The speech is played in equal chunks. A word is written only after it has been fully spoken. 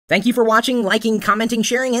Thank you for watching, liking, commenting,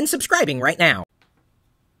 sharing, and subscribing right now.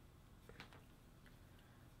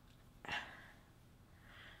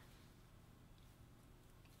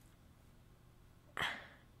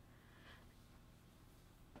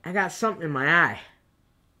 I got something in my eye.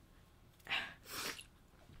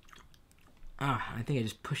 Ah, I think I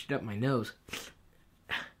just pushed it up my nose.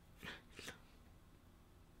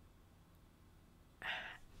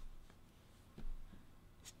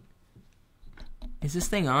 Is this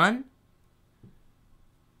thing on?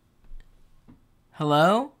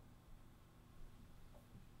 Hello?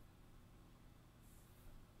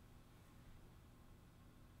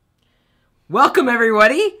 Welcome,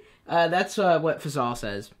 everybody! That's what Fazal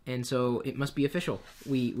says, and so it must be official.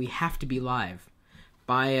 We have to be live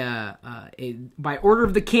by order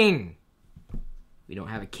of the king. We don't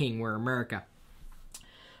have a king, we're America.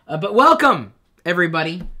 But welcome,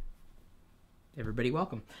 everybody. Everybody,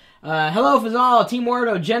 welcome. Hello, Fazal, Team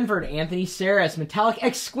Wardo, Jenford, Anthony Saris, Metallic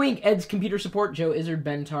X Squink, Ed's Computer Support, Joe Izzard,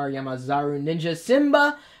 Bentar, Yamazaru, Ninja,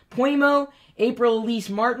 Simba, Poimo, April Elise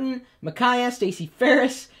Martin, Micaiah, Stacy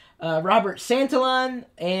Ferris, Robert Santalon,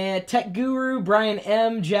 and Tech Guru, Brian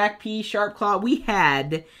M, Jack P, Sharpclaw. We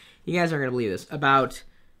had, you guys aren't going to believe this, about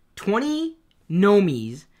 20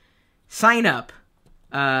 Nomies sign up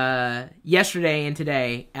yesterday and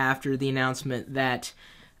today after the announcement that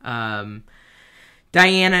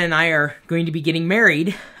Diana and I are going to be getting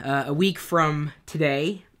married a week from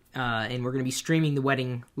today, and we're going to be streaming the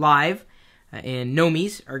wedding live, and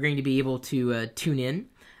Nomies are going to be able to tune in.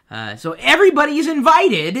 So everybody's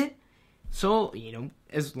invited, so, you know,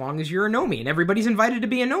 as long as you're a Nomie, and everybody's invited to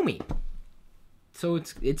be a Nomie. So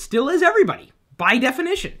it still is everybody, by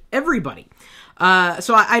definition, everybody.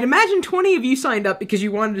 So I'd imagine 20 of you signed up because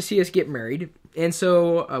you wanted to see us get married, and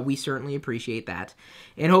so we certainly appreciate that.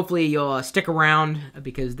 And hopefully you'll stick around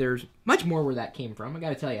because there's much more where that came from, I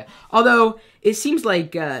gotta tell you. Although, it seems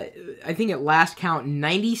like, I think at last count,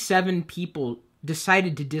 97 people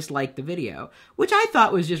decided to dislike the video, which I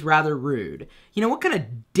thought was just rather rude. You know, what kind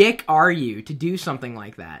of dick are you to do something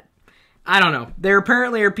like that? I don't know. There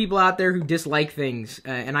apparently are people out there who dislike things,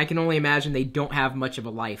 and I can only imagine they don't have much of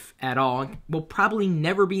a life at all, and will probably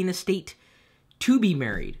never be in a state to be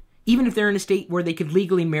married. Even if they're in a state where they could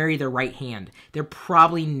legally marry their right hand, they're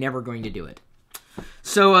probably never going to do it.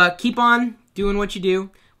 So keep on doing what you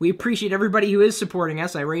do. We appreciate everybody who is supporting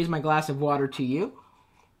us. I raise my glass of water to you.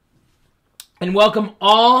 And welcome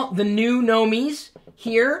all the new Nomies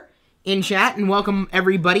here in chat, and welcome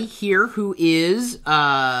everybody here who is,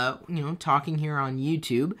 talking here on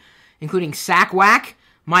YouTube, including Sackwack,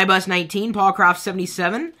 MyBus19,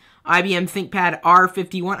 PaulCroft77, IBM ThinkPad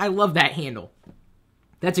R51. I love that handle.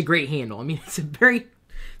 That's a great handle. I mean, it's a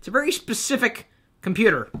very specific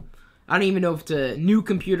computer. I don't even know if it's a new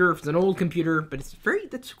computer, if it's an old computer, but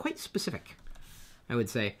that's quite specific, I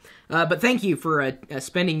would say. But thank you for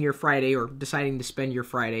spending your Friday, or deciding to spend your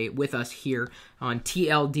Friday with us here on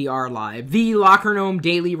TLDR Live, the Locker Gnome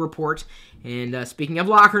Daily Report. And speaking of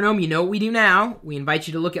Locker Gnome, you know what we do now. We invite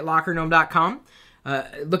you to look at lockergnome.com.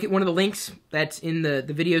 Look at one of the links that's in the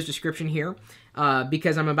video's description here,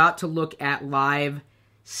 because I'm about to look at live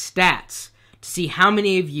stats to see how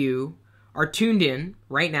many of you are tuned in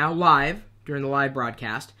right now live during the live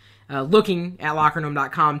broadcast, looking at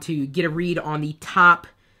lockergnome.com to get a read on the top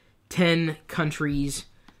 10 countries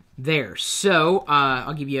there. So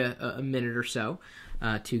I'll give you a minute or so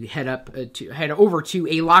to head over to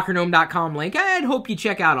a lockergnome.com link. I'd hope you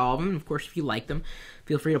check out all of them. Of course, if you like them,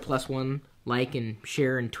 feel free to +1, like and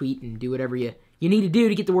share and tweet and do whatever you need to do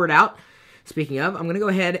to get the word out. Speaking of, I'm going to go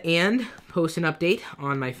ahead and post an update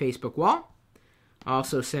on my Facebook wall.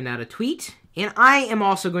 Also send out a tweet, and I am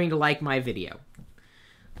also going to like my video.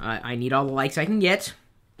 I need all the likes I can get,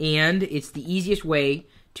 and it's the easiest way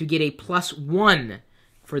to get a +1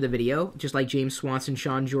 for the video, just like James Swanson,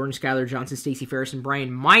 Sean Jordan, Skylar Johnson, Stacey Ferris, and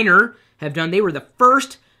Brian Miner have done. They were the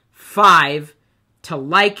first 5 to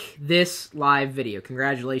like this live video.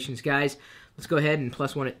 Congratulations, guys. Let's go ahead and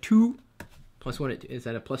 +1 at 2. +1 at 2. Is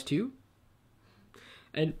that a +2?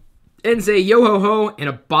 And say yo ho ho and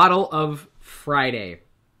a bottle of Friday.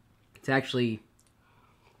 It's actually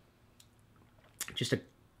just a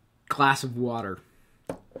glass of water.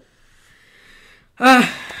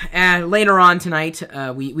 Later on tonight,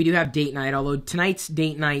 we do have date night, although tonight's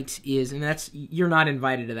date night is, and you're not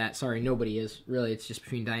invited to that. Sorry, nobody is. Really, it's just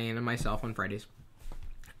between Diane and myself on Fridays.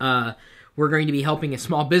 We're going to be helping a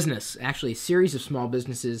small business, actually a series of small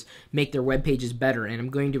businesses, make their web pages better, and I'm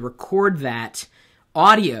going to record that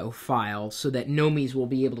audio file so that Nomies will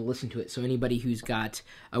be able to listen to it. So anybody who's got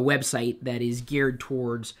a website that is geared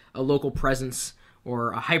towards a local presence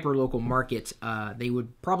or a hyper-local market, they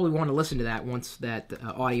would probably want to listen to that once that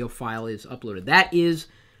audio file is uploaded. That is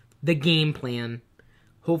the game plan.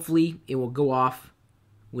 Hopefully, it will go off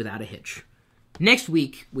without a hitch. Next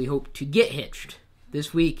week, we hope to get hitched.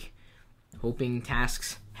 This week, hoping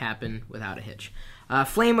tasks happen without a hitch.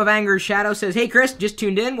 Flame of Anger Shadow says, "Hey, Chris, just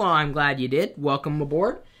tuned in. Well, I'm glad you did. Welcome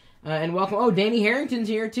aboard. And welcome. Oh, Danny Harrington's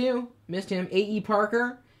here, too. Missed him. A.E.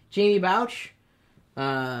 Parker, Jamie Bouch.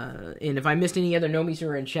 And if I missed any other Nomies who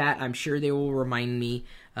are in chat, I'm sure they will remind me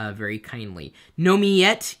very kindly.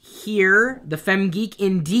 Nomiette here, the Femme Geek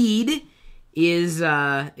indeed, is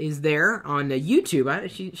there on YouTube.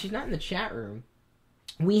 She's not in the chat room.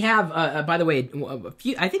 We have, by the way,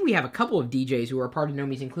 I think we have a couple of DJs who are part of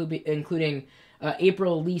Nomies, including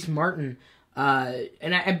April Elise Martin.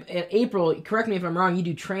 April, correct me if I'm wrong, you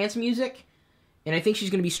do trance music, and I think she's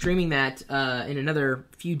going to be streaming that in another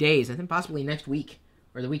few days. I think possibly next week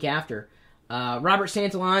or the week after. Robert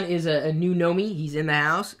Santalon is a new Nomie. He's in the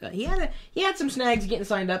house. He had some snags getting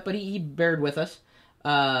signed up, but he bared with us.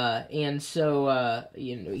 And so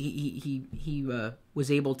he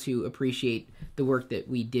was able to appreciate the work that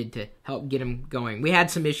we did to help get him going. We had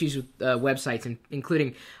some issues with websites,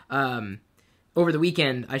 including over the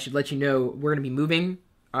weekend. I should let you know we're going to be moving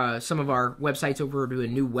some of our websites over to a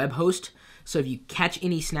new web host. So if you catch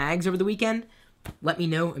any snags over the weekend, let me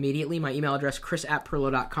know immediately. My email address,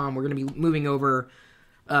 chris@pirillo.com. We're going to be moving over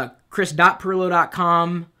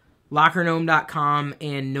chris.pirillo.com, lockernome.com,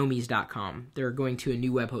 and nomies.com. They're going to a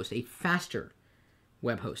new web host, a faster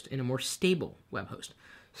web host, and a more stable web host.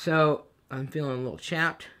 So I'm feeling a little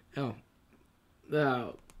chapped. There's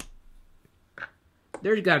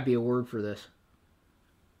got to be a word for this.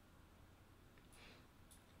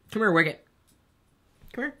 Come here, Wicket.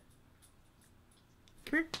 Come here.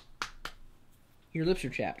 Come here. Your lips are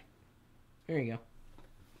chapped. There you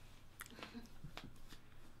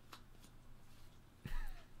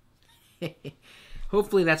go.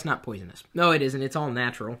 Hopefully that's not poisonous. No, it isn't. It's all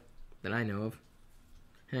natural that I know of.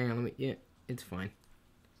 Hang on, yeah, it's fine.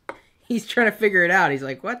 He's trying to figure it out. He's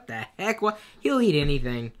like, what the heck? What? He'll eat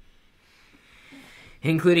anything.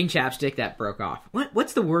 Including chapstick that broke off.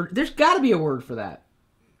 What's the word? There's got to be a word for that.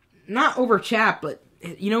 Not over chap, but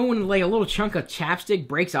you know when like a little chunk of chapstick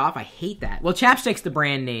breaks off? I hate that. Well, chapstick's the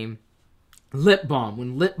brand name. Lip balm.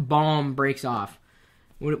 When lip balm breaks off,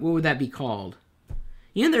 what would that be called?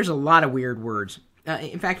 You know, there's a lot of weird words.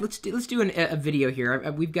 In fact, let's do a video here.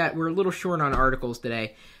 We're a little short on articles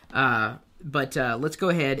today, but let's go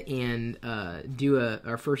ahead and do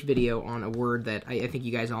our first video on a word that I think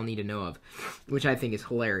you guys all need to know of, which I think is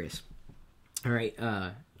hilarious. All right,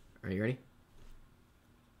 are you ready?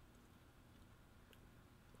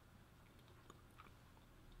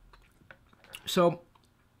 So,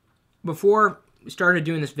 before we started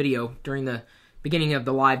doing this video, during the beginning of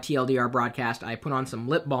the live TLDR broadcast, I put on some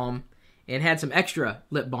lip balm and had some extra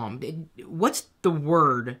lip balm. What's the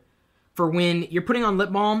word for when you're putting on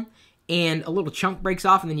lip balm and a little chunk breaks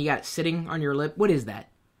off and then you got it sitting on your lip? What is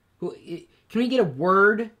that? Can we get a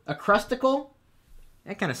word? A crusticle?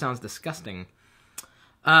 That kind of sounds disgusting.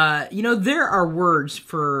 There are words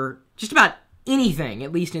for just about anything,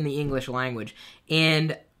 at least in the English language.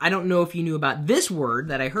 And I don't know if you knew about this word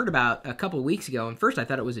that I heard about a couple of weeks ago. And first I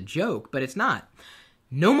thought it was a joke, but it's not.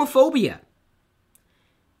 Nomophobia.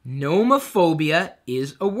 Nomophobia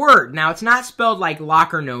is a word. Now, it's not spelled like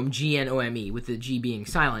locker gnome, G-N-O-M-E, with the G being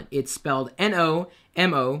silent. It's spelled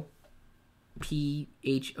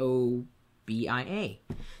N-O-M-O-P-H-O-B-I-A.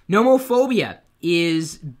 Nomophobia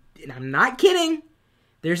is, and I'm not kidding,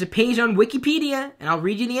 there's a page on Wikipedia, and I'll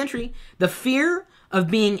read you the entry. The fear of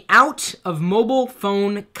being out of mobile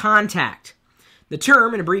phone contact. The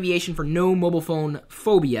term, an abbreviation for no mobile phone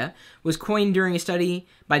phobia, was coined during a study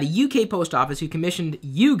by the UK Post Office, who commissioned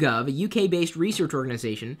YouGov, a UK-based research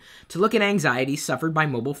organization, to look at anxiety suffered by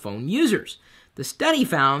mobile phone users. The study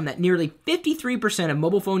found that nearly 53% of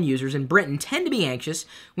mobile phone users in Britain tend to be anxious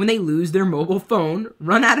when they lose their mobile phone,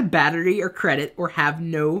 run out of battery or credit, or have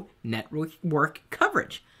no network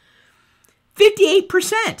coverage.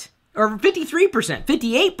 58%! Or 53%,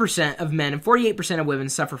 58% of men and 48% of women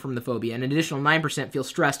suffer from the phobia, and an additional 9% feel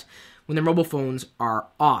stressed when their mobile phones are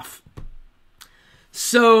off.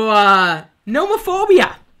 So,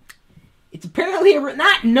 nomophobia. It's apparently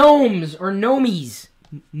not gnomes or nomies.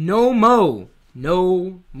 No mobile.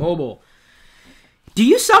 Do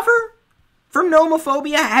you suffer from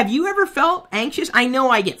nomophobia? Have you ever felt anxious? I know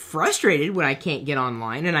I get frustrated when I can't get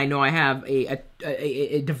online, and I know I have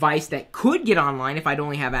a device that could get online if I'd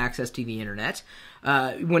only have access to the internet.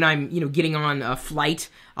 When I'm, getting on a flight,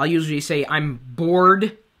 I'll usually say I'm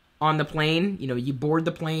bored on the plane. You board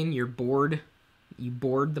the plane, you're bored. You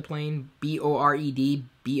board the plane. B-O-R-E-D.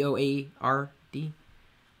 B-O-A-R-D.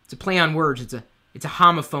 It's a play on words. It's a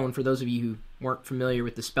homophone for those of you who weren't familiar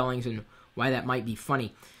with the spellings and why that might be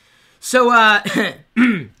funny. So, I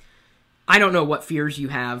don't know what fears you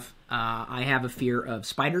have. I have a fear of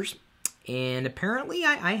spiders. And apparently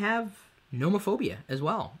I have nomophobia as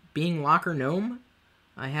well. Being locker gnome,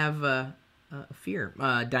 I have a fear.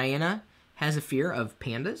 Diana has a fear of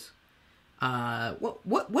pandas.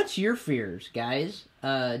 What's your fears, guys?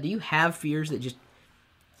 Do you have fears that just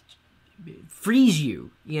freeze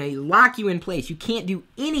you? You know, lock you in place. You can't do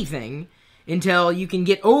anything until you can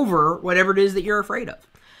get over whatever it is that you're afraid of.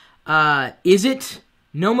 Is it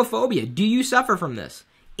nomophobia? Do you suffer from this?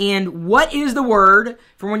 And what is the word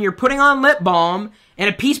for when you're putting on lip balm and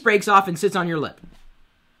a piece breaks off and sits on your lip?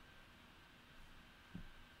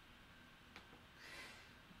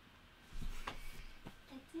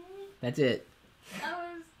 That's it. That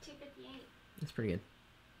was 258. That's pretty good.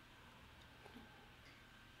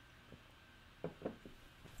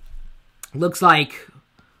 Looks like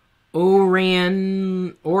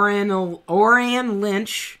Oran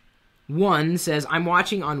Lynch 1 says, I'm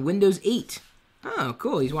watching on Windows 8. Oh,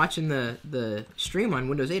 cool. He's watching the stream on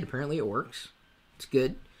Windows 8. Apparently it works. It's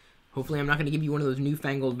good. Hopefully I'm not going to give you one of those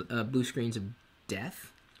newfangled blue screens of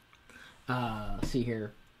death. Let's see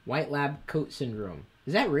here. White lab coat syndrome.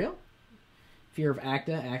 Is that real? Fear of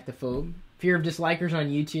actaphobe. Fear of dislikers on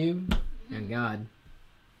YouTube. Oh, God.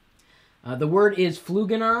 The word is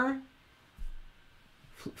fluganar.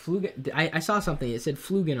 I saw something. It said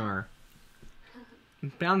fluganar.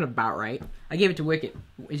 Sounded about right. I gave it to Wicket.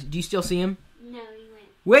 Do you still see him? No, he went.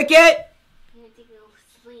 Wicket! He went to go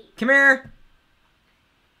sleep. Come here.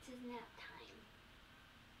 It's his nap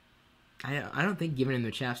time. I don't think giving him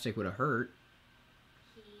the chapstick would have hurt.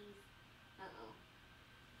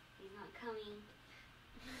 He's not coming.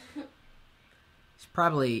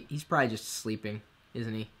 He's probably just sleeping,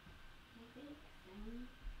 isn't he?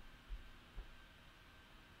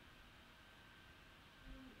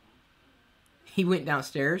 He went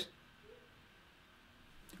downstairs.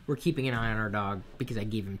 We're keeping an eye on our dog because I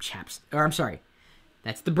gave him Or I'm sorry.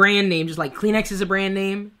 That's the brand name. Just like Kleenex is a brand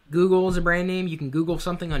name. Google is a brand name. You can Google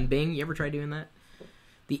something on Bing. You ever try doing that?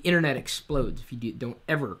 The internet explodes if you don't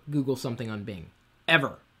ever Google something on Bing.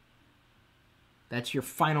 Ever. That's your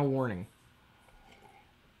final warning.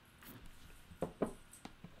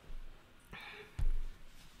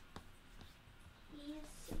 He is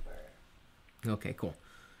super. Okay, cool.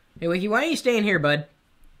 Hey, Wiki, why don't you stay in here, bud?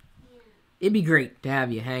 Yeah. It'd be great to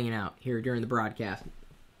have you hanging out here during the broadcast.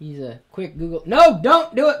 He's a quick Google. No,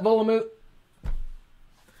 don't do it, Volamoot.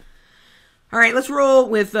 All right, let's roll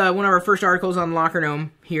with one of our first articles on Locker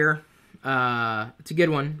Gnome here. It's a good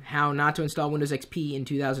one. How not to install Windows XP in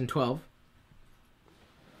 2012.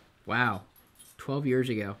 Wow. 12 years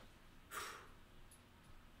ago.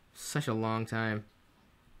 Such a long time.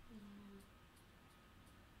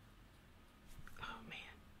 Oh,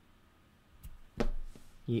 man.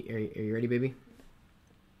 Are you ready, baby?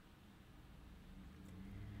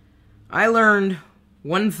 I learned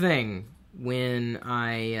one thing when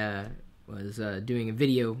I was doing a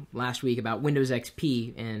video last week about Windows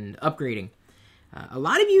XP and upgrading. A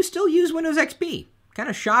lot of you still use Windows XP. Kind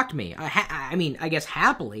of shocked me. I mean, I guess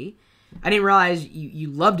happily. I didn't realize you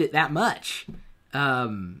loved it that much.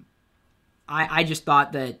 I just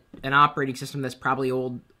thought that an operating system that's probably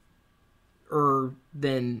older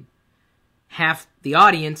than half the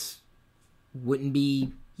audience wouldn't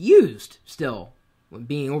be used still.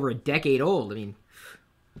 Being over a decade old, I mean,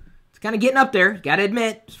 it's kind of getting up there. Gotta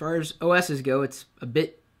admit, as far as OSs go, it's a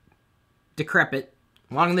bit decrepit,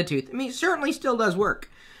 long in the tooth. I mean, it certainly still does work.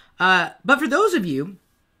 But for those of you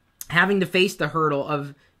having to face the hurdle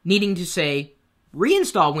of needing to, say,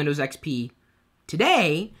 reinstall Windows XP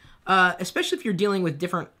today, especially if you're dealing with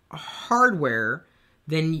different hardware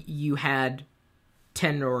than you had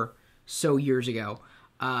 10 or so years ago,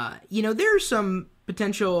 there's some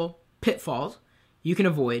potential pitfalls you can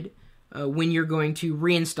avoid when you're going to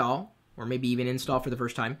reinstall, or maybe even install for the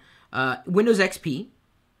first time, Windows XP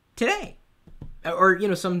today,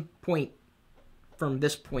 or some point from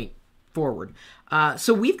this point forward.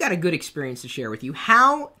 So we've got a good experience to share with you.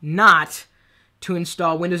 How not to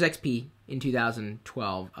install Windows XP in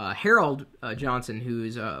 2012. Harold Johnson, who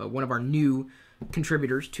is one of our new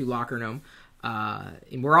contributors to Locker Gnome,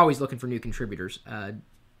 and we're always looking for new contributors,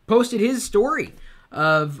 posted his story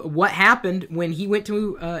of what happened when he went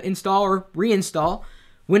to install or reinstall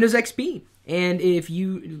Windows XP. And if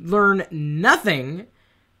you learn nothing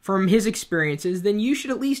from his experiences, then you should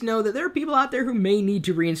at least know that there are people out there who may need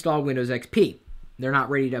to reinstall Windows XP. They're not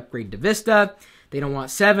ready to upgrade to Vista. They don't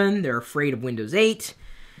want 7. They're afraid of Windows 8.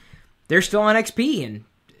 They're still on XP, and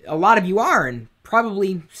a lot of you are, and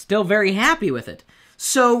probably still very happy with it.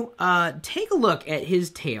 So take a look at his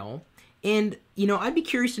tale, and, I'd be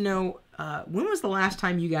curious to know, when was the last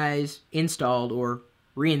time you guys installed or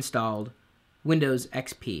reinstalled Windows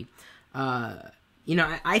XP? I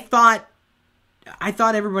thought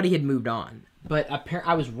everybody had moved on, but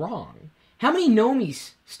I was wrong. How many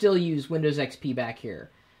Nomies still use Windows XP back here?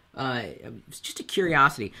 It's just a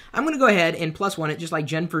curiosity. I'm going to go ahead and +1 it, just like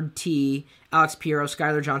Jenford T, Alex Pirillo,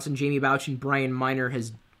 Skylar Johnson, Jamie Bouch, and Brian Miner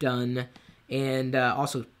has done, and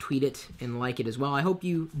also tweet it and like it as well. I hope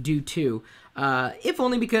you do too, if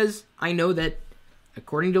only because I know that,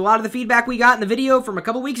 according to a lot of the feedback we got in the video from a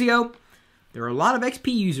couple weeks ago, there are a lot of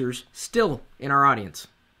XP users still in our audience.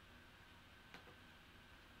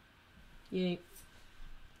 Yay.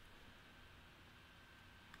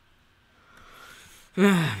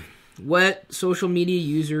 What social media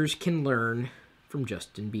users can learn from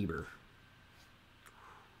Justin Bieber.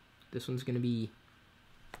 This one's going to be...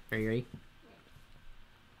 Are you ready?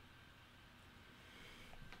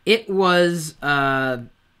 It was a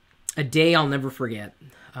day I'll never forget.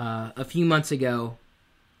 A few months ago,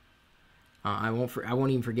 I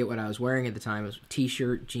won't even forget what I was wearing at the time. It was a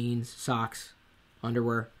t-shirt, jeans, socks,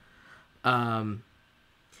 underwear.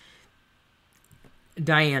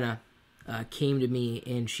 Diana came to me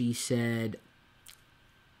and she said,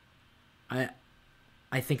 I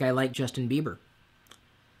think I like Justin Bieber.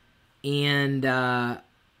 And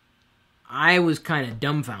I was kind of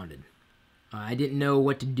dumbfounded. I didn't know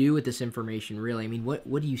what to do with this information, really. I mean, what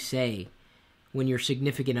do you say when your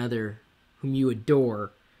significant other, whom you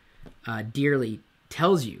adore dearly,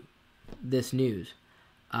 tells you this news?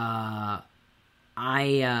 I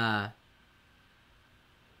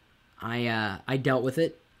dealt with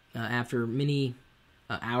it after many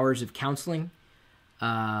hours of counseling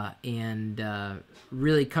and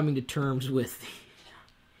really coming to terms with...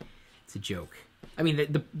 It's a joke. I mean,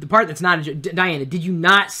 the part that's not a joke... Diana, did you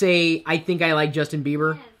not say, I think I like Justin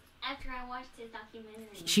Bieber? Yes, after I watched his documentary.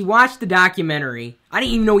 She watched the documentary. I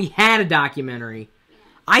didn't even know he had a documentary. Yeah.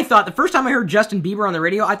 I thought, the first time I heard Justin Bieber on the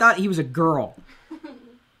radio, I thought he was a girl.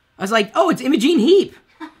 I was like, oh, it's Imogen Heap.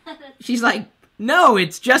 She's like, no,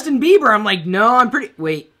 it's Justin Bieber. I'm like, no, I'm pretty...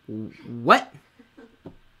 Wait, what?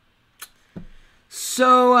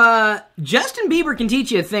 So, Justin Bieber can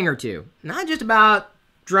teach you a thing or two. Not just about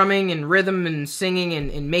drumming and rhythm and singing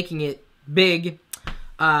and making it big.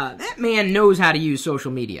 That man knows how to use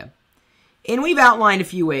social media. And we've outlined a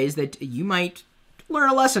few ways that you might learn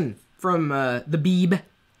a lesson from the Beeb,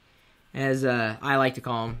 as I like to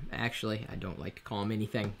call him. Actually, I don't like to call him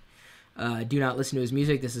anything. Do not listen to his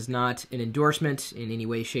music. This is not an endorsement in any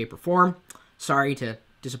way, shape, or form. Sorry to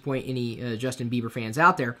disappoint any Justin Bieber fans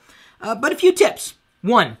out there. But a few tips.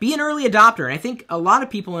 1, be an early adopter. And I think a lot of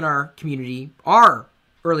people in our community are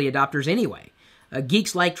early adopters anyway.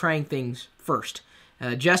 Geeks like trying things first.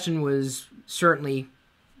 Justin was certainly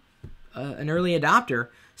an early adopter,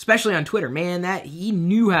 especially on Twitter. Man, that he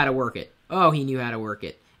knew how to work it. Oh, he knew how to work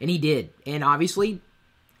it. And he did. And obviously,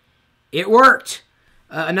 it worked.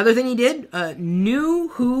 Another thing he did, knew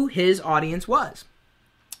who his audience was.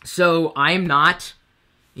 So I'm not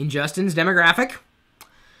in Justin's demographic.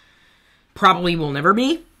 Probably will never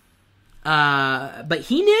be. But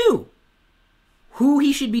he knew who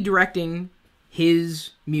he should be directing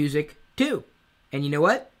his music to. And you know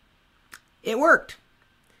what? It worked.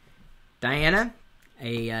 Diana,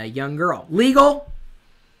 a young girl. Legal,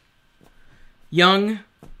 young,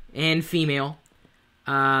 and female.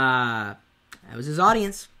 That was his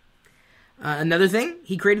audience. Another thing,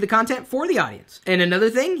 he created the content for the audience. And another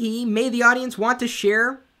thing, he made the audience want to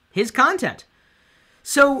share his content.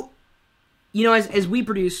 So, as we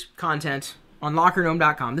produce content on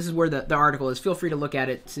lockergnome.com, this is where the article is. Feel free to look at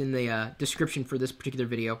it. It's in the description for this particular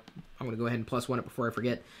video. I'm going to go ahead and +1 it before I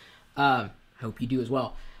forget. I hope you do as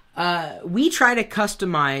well. We try to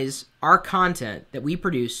customize our content that we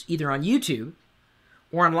produce either on YouTube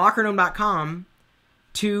or on lockergnome.com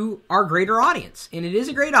to our greater audience. And it is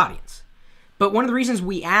a great audience. But one of the reasons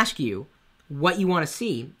we ask you what you want to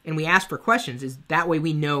see and we ask for questions is that way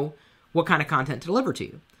we know what kind of content to deliver to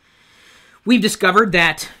you. We've discovered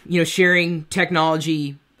that, sharing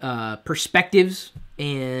technology perspectives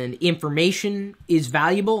and information is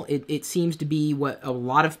valuable. It seems to be what a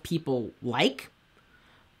lot of people like.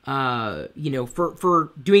 For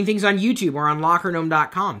doing things on YouTube or on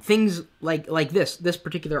lockergnome.com. Things like this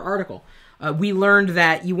particular article. We learned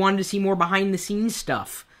that you wanted to see more behind-the-scenes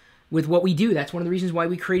stuff with what we do. That's one of the reasons why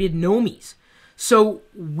we created Nomies. So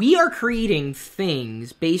we are creating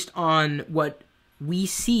things based on what we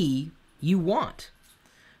see you want.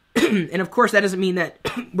 And of course, that doesn't mean that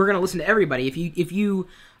we're going to listen to everybody. If you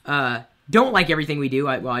don't like everything we do,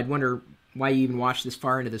 I'd wonder why you even watched this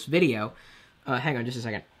far into this video. Hang on just a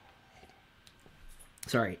second.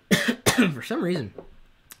 Sorry. For some reason,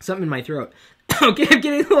 something in my throat. Okay, I'm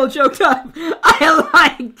getting a little choked up. I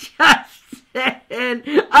like Justin.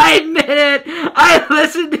 I admit it. I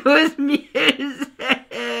listen to his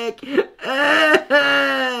music.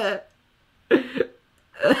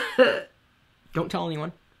 Don't tell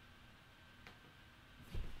anyone.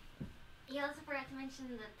 He also forgot to mention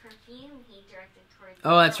the perfume he directed towards.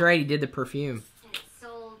 Oh, that's right. He did the perfume. And it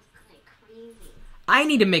sold like crazy. I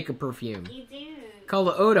need to make a perfume. You do. Called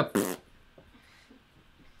the Oda.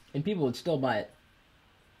 And people would still buy it.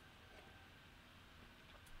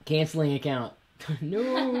 Canceling account. No,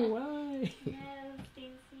 why? No,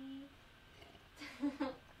 Stacy.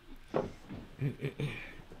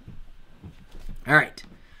 Alright.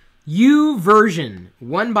 YouVersion.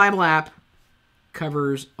 One Bible app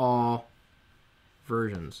covers all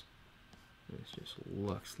versions. This just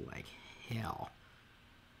looks like hell.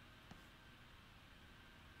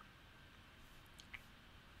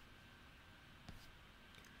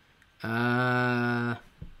 Gonna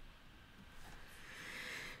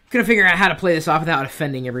figure out how to play this off without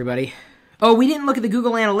offending everybody. Oh, we didn't look at the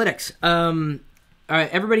Google Analytics. Alright,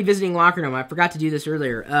 everybody visiting Locker Room, I forgot to do this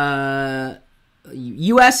earlier.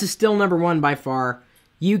 US is still number 1 by far.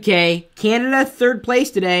 UK, Canada, 3rd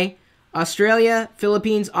place today. Australia,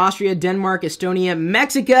 Philippines, Austria, Denmark, Estonia,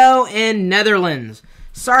 Mexico, and Netherlands.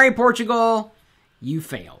 Sorry, Portugal, you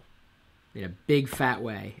fail in a big fat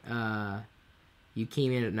way. You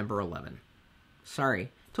came in at number 11.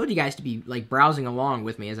 Sorry. Told you guys to be like browsing along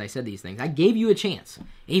with me as I said these things. I gave you a chance.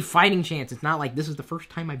 A fighting chance. It's not like this is the first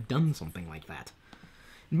time I've done something like that.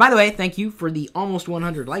 And by the way, thank you for the almost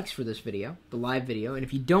 100 likes for this video, the live video. And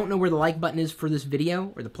if you don't know where the like button is for this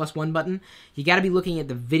video, or the +1 button, you got to be looking at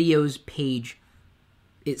the videos page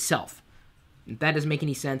itself. If that doesn't make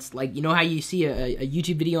any sense, like, you know how you see a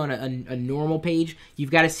YouTube video on a normal page?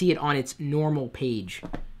 You've got to see it on its normal page.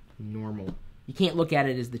 Normal. You can't look at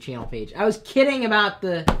it as the channel page. I was kidding about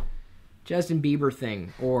the Justin Bieber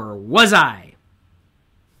thing. Or was I?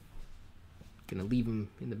 Gonna leave him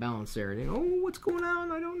in the balance there. And, oh, what's going on?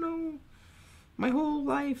 I don't know. My whole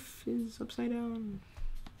life is upside down.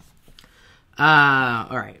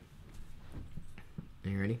 Alright. Are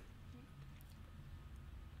you ready?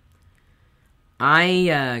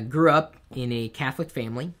 I grew up in a Catholic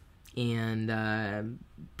family. And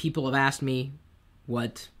people have asked me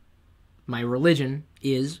what my religion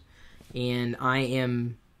is, and I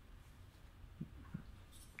am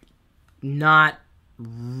not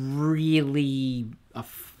really a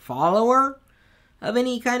follower of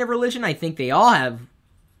any kind of religion. I think they all have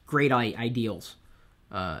great ideals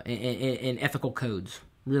and ethical codes,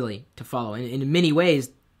 really, to follow. And in many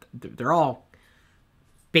ways, they're all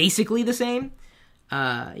basically the same.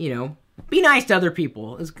 You know, be nice to other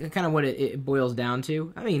people is kind of what it boils down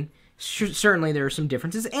to. I mean, certainly there are some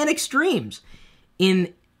differences and extremes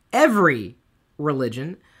in every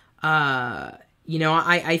religion. You know,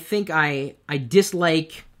 I think I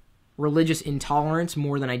dislike religious intolerance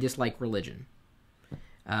more than I dislike religion.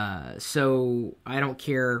 So I don't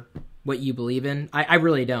care what you believe in. I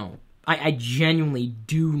really don't. I genuinely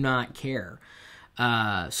do not care.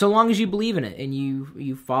 So long as you believe in it and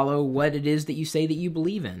you follow what it is that you say that you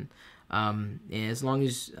believe in. As long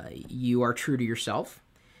as you are true to yourself.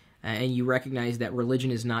 And you recognize that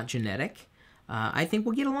religion is not genetic, I think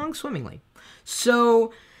we'll get along swimmingly.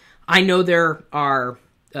 So, I know there are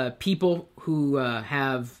people who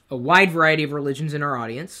have a wide variety of religions in our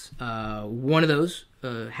audience. One of those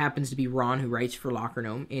happens to be Ron, who writes for Locker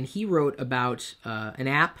Gnome, and he wrote about an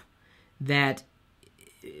app that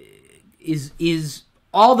is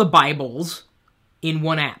all the Bibles in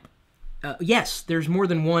one app. Yes, there's more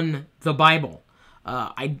than one The Bible.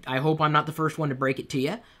 I hope I'm not the first one to break it to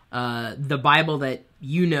you. The Bible that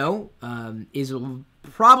you know is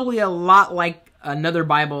probably a lot like another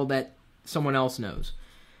Bible that someone else knows.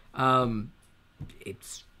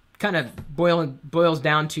 It's kind of boils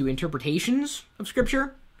down to interpretations of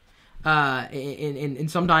Scripture,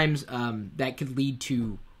 and sometimes that could lead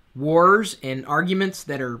to wars and arguments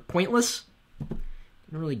that are pointless.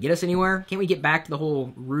 Don't really get us anywhere. Can't we get back to the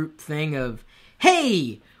whole root thing of,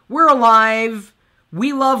 hey, we're alive,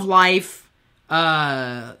 we love life,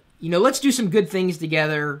 you know, let's do some good things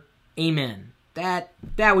together. Amen. That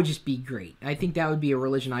would just be great. I think that would be a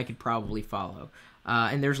religion I could probably follow.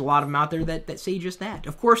 And there's a lot of them out there that say just that.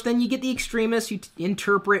 Of course, then you get the extremists who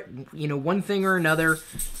interpret, you know, one thing or another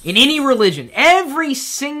in any religion. Every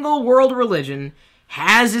single world religion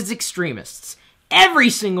has its extremists. Every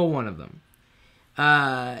single one of them.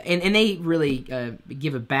 And they really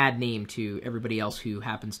give a bad name to everybody else who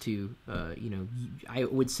happens to, I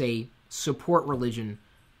would say, support religion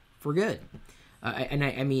for good.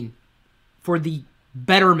 I mean, for the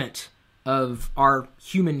betterment of our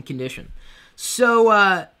human condition. So,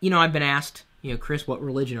 I've been asked, Chris, what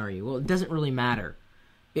religion are you? Well, it doesn't really matter.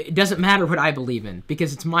 It doesn't matter what I believe in,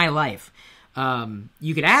 because it's my life.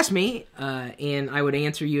 You could ask me, and I would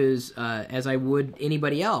answer you as I would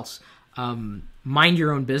anybody else. Mind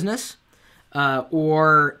your own business,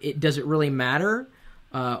 or does it really matter,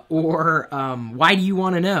 or why do you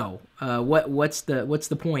want to know? What's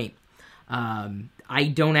the point? I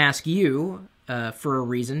don't ask you for a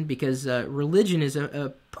reason, because religion is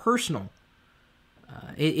a personal.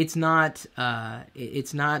 It's not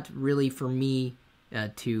really for me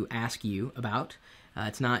to ask you about.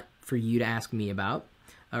 It's not for you to ask me about,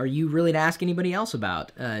 or you really to ask anybody else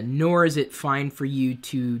about. Nor is it fine for you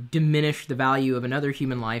to diminish the value of another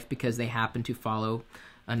human life because they happen to follow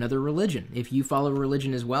another religion. If you follow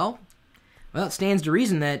religion as well, it stands to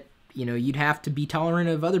reason that you'd have to be tolerant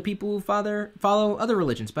of other people who follow other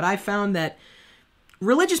religions. But I found that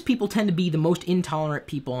religious people tend to be the most intolerant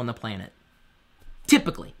people on the planet.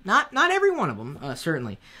 Typically. Not every one of them,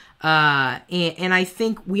 certainly. And I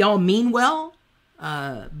think we all mean well,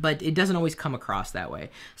 but it doesn't always come across that way.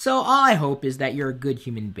 So all I hope is that you're a good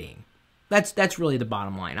human being. That's really the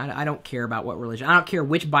bottom line. I don't care about what religion. I don't care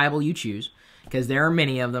which Bible you choose, because there are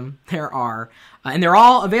many of them. There are. And they're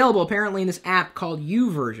all available, apparently, in this app called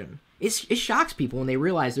YouVersion. It shocks people when they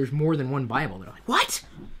realize there's more than one Bible. They're like, what?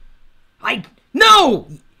 No!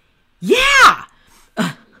 Yeah!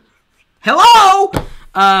 Hello!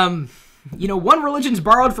 One religion's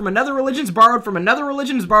borrowed from another religion's borrowed from another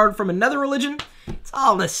religion's borrowed from another religion. It's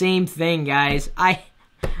all the same thing, guys. I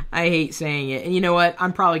hate saying it. And you know what?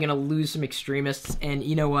 I'm probably going to lose some extremists. And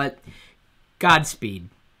you know what? Godspeed.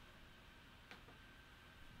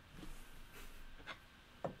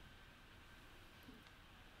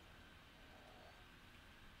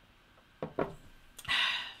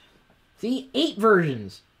 See? 8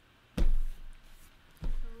 versions.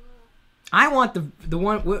 I want the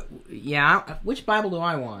one. Yeah, which Bible do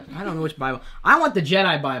I want? I don't know which Bible. I want the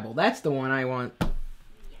Jedi Bible. That's the one I want.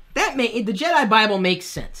 The Jedi Bible makes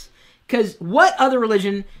sense, because what other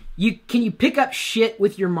religion can you pick up shit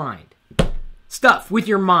with your mind? Stuff with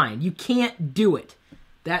your mind. You can't do it.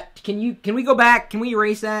 Can we go back? Can we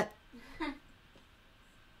erase that?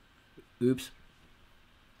 Oops.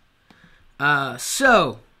 Are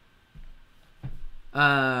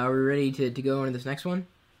we ready to go into this next one?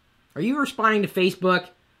 Are you responding to Facebook?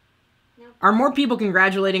 Nope. Are more people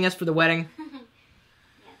congratulating us for the wedding? Yes.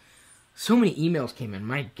 So many emails came in.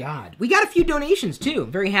 My God. We got a few donations, too.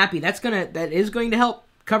 I'm very happy. That is going to help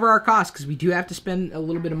cover our costs, because we do have to spend a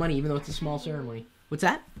little bit of money, even though it's a small ceremony. What's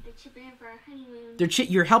that? They're chipping in for our honeymoon.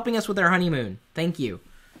 You're helping us with our honeymoon. Thank you.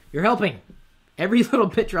 You're helping. Every little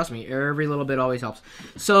bit, trust me, every little bit always helps.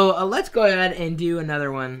 So let's go ahead and do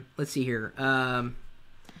another one. Let's see here. I'm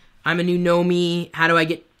a new Nomi. How do I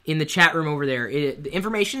get in the chat room over there? The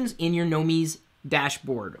information's in your Nomi's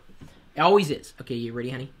dashboard. It always is. Okay, you ready,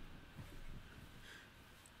 honey?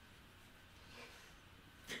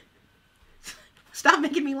 Stop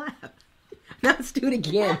making me laugh. Now let's do it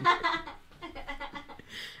again.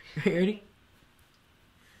 You ready?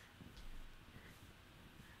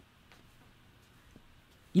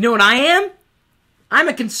 You know what I am? I'm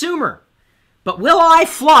a consumer. But will I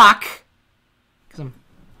flock, because I'm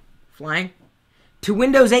flying, to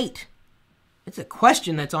Windows 8? It's a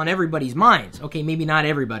question that's on everybody's minds. Okay, maybe not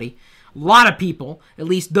everybody. A lot of people, at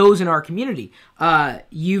least those in our community.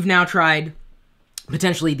 You've now tried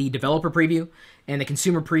potentially the developer preview and the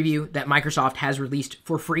consumer preview that Microsoft has released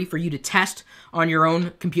for free for you to test on your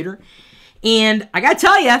own computer. And I gotta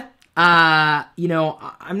tell you,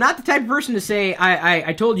 I'm not the type of person to say,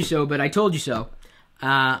 I told you so, but I told you so.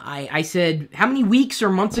 I said, how many weeks or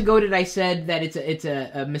months ago did I said that it's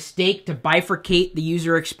a mistake to bifurcate the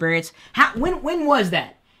user experience? When was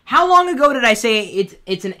that? How long ago did I say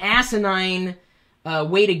it's an asinine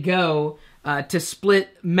way to go to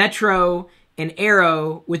split Metro and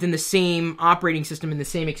Arrow within the same operating system and the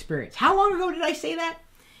same experience? How long ago did I say that?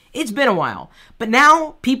 It's been a while. But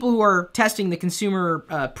now people who are testing the consumer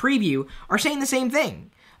preview are saying the same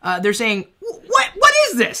thing. They're saying, what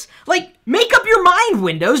is this? Like, make up your mind,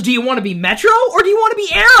 Windows. Do you want to be Metro or do you want to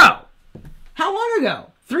be Arrow? How long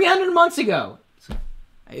ago? 300 months ago.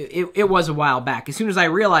 It was a while back. As soon as I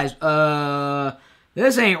realized,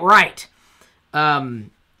 this ain't right.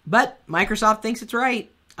 But Microsoft thinks it's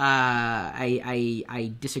right.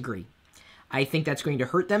 I disagree. I think that's going to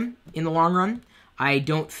hurt them in the long run. I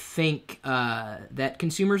don't think that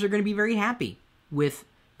consumers are going to be very happy with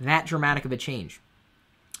that dramatic of a change.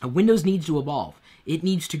 Windows needs to evolve. It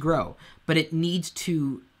needs to grow, but it needs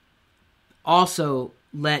to also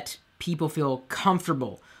let people feel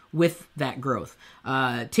comfortable with that growth.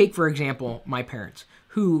 Take, for example, my parents,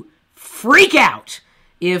 who freak out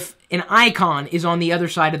if an icon is on the other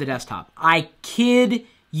side of the desktop. I kid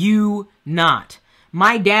you not.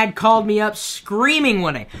 My dad called me up screaming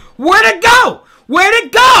one day, "Where'd it go? Where'd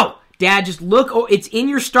it go?" Dad, just look. Oh, it's in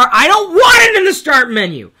your start. I don't want it in the start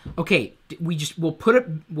menu. Okay, we'll put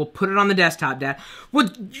it on the desktop, Dad. Well,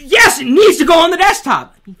 yes, it needs to go on the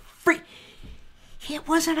desktop. It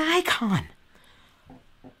was an icon,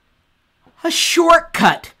 a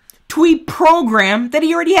shortcut to a program that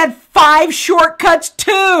he already had 5 shortcuts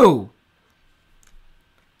to.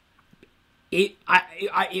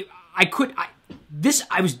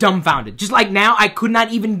 I was dumbfounded. Just like now, I could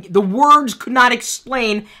not even, the words could not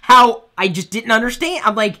explain how I just didn't understand.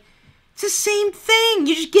 I'm like, it's the same thing.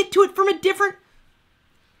 You just get to it from a different.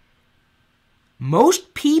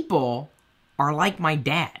 Most people are like my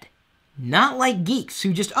dad. Not like geeks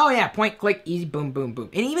who just, oh yeah, point, click, easy, boom, boom, boom.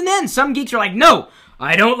 And even then, some geeks are like, no,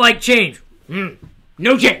 I don't like change.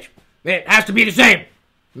 No change. It has to be the same.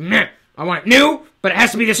 I want it new, but it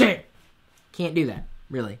has to be the same. Can't do that,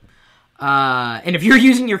 really. And if you're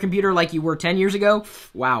using your computer like you were 10 years ago,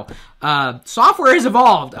 wow. Software has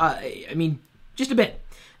evolved. I mean, just a bit.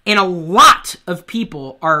 And a lot of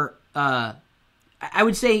people are, I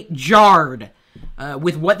would say, jarred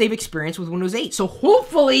with what they've experienced with Windows 8. So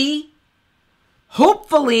hopefully,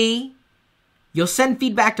 you'll send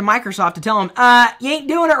feedback to Microsoft to tell them, you ain't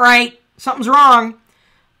doing it right. Something's wrong.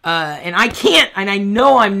 And I can't, and I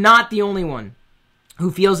know I'm not the only one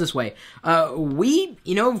who feels this way. We,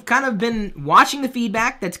 kind of been watching the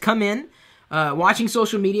feedback that's come in, watching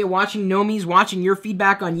social media, watching Nomi's, watching your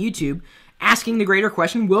feedback on YouTube, asking the greater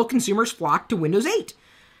question, will consumers flock to Windows 8?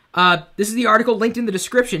 This is the article linked in the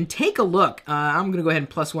description. Take a look. I'm going to go ahead and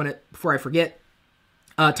 +1 it before I forget.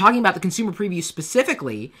 Talking about the consumer preview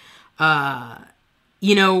specifically,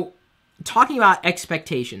 talking about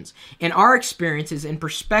expectations and our experiences and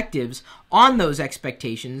perspectives on those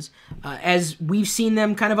expectations as we've seen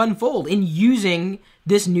them kind of unfold in using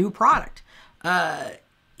this new product.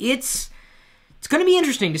 It's going to be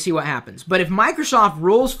interesting to see what happens. But if Microsoft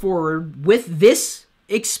rolls forward with this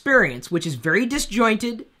experience, which is very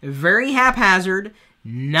disjointed, very haphazard,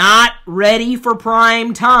 not ready for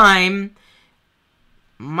prime time,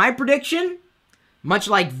 my prediction, much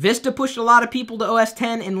like Vista pushed a lot of people to OS X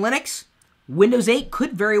and Linux, Windows 8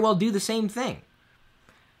 could very well do the same thing.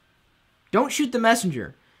 Don't shoot the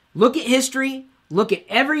messenger. Look at history, look at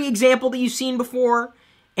every example that you've seen before,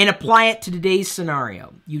 and apply it to today's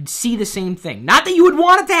scenario. You'd see the same thing. Not that you would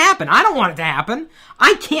want it to happen. I don't want it to happen.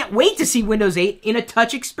 I can't wait to see Windows 8 in a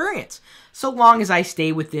touch experience, so long as I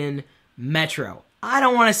stay within Metro. I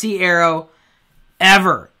don't want to see Aero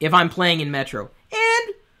ever if I'm playing in Metro.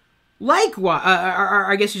 And likewise,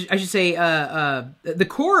 I guess I should say the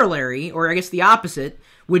corollary, or I guess the opposite,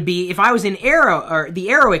 would be if I was in Aero, or the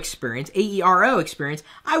Aero experience, AERO experience,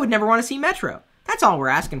 I would never want to see Metro. That's all we're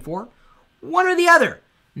asking for. One or the other,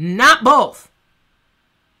 not both.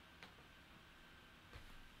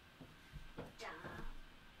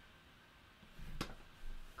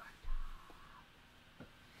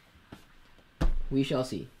 We shall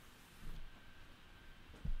see.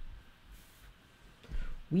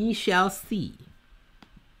 We shall see.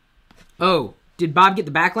 Oh, did Bob get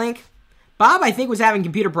the backlink? Bob, I think, was having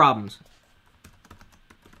computer problems.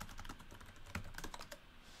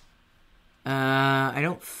 I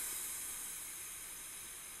don't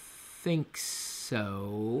think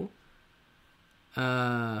so.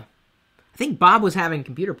 I think Bob was having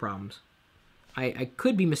computer problems. I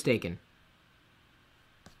could be mistaken.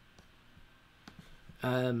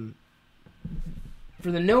 For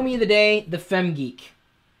the Nomi of the day, the Femme Geek.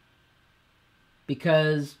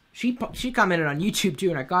 Because she commented on YouTube too,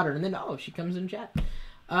 and I got her, and then she comes in chat.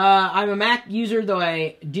 I'm a Mac user, though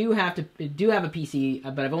I do have a PC,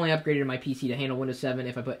 but I've only upgraded my PC to handle Windows 7.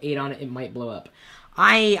 If I put 8 on it, it might blow up.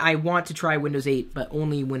 I want to try Windows 8, but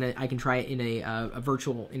only when I can try it in a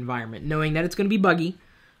virtual environment, knowing that it's going to be buggy.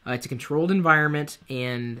 It's a controlled environment,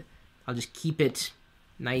 and I'll just keep it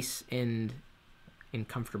nice and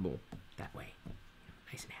comfortable that way.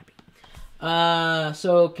 Nice and happy.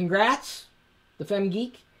 So congrats, the Femme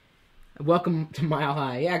Geek. Welcome to Mile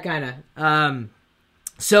High. Yeah, kind of.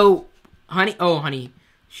 So, honey,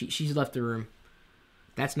 she's left the room.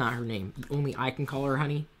 That's not her name. Only I can call her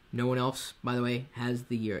honey. No one else, by the way, has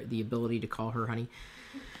the ability to call her honey.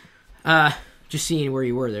 Just seeing where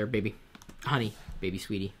you were there, baby. Honey, baby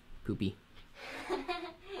sweetie, poopy.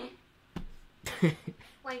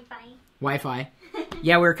 Wi-Fi. Wi-Fi.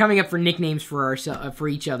 Yeah, we're coming up for nicknames for for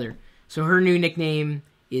each other. So her new nickname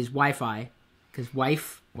is Wi-Fi, because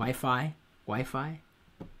Wi-Fi.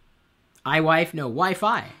 No,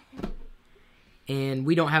 Wi-Fi. And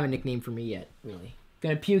we don't have a nickname for me yet, really.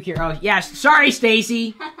 Gonna puke here. Oh, yes. Sorry,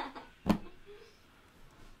 Stacy.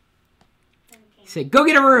 Say, go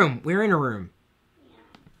get a room. We're in a room.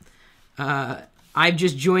 Yeah. I've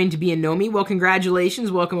just joined to be a Nomi. Well,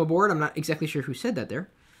 congratulations. Welcome aboard. I'm not exactly sure who said that there.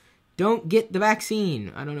 Don't get the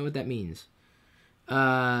vaccine. I don't know what that means.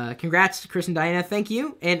 Congrats to Chris and Diana. Thank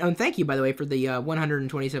you. And thank you, by the way, for the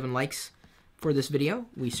 127 likes for this video.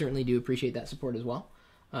 We certainly do appreciate that support as well.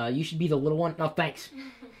 You should be the little one. Oh, thanks.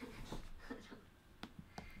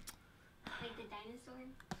 Like the dinosaur?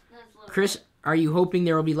 No, it's little Chris, are you hoping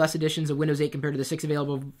there will be less editions of Windows 8 compared to the 6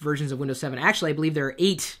 available versions of Windows 7? Actually, I believe there are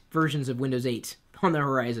 8 versions of Windows 8 on the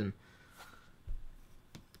horizon.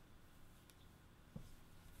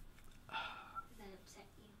 Does that upset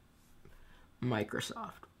you?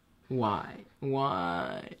 Microsoft. Why?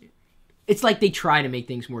 It's like they try to make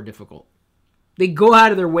things more difficult. They go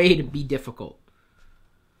out of their way to be difficult.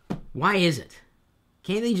 Why is it?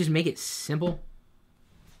 Can't they just make it simple?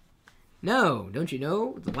 No, don't you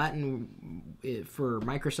know? The Latin for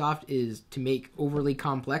Microsoft is to make overly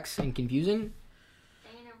complex and confusing.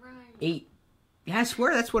 Stay in a room. 8. Yeah, I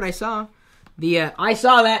swear that's what I saw. I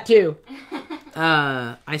saw that too.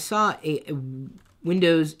 I saw a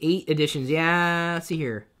Windows 8 editions. Yeah, let's see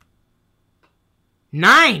here.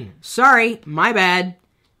 9! Sorry, my bad.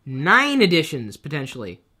 9 editions,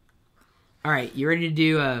 potentially. Alright, you ready to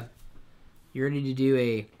do a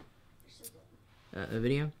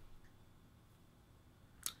video?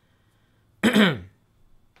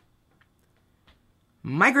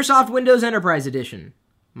 Microsoft Windows Enterprise Edition,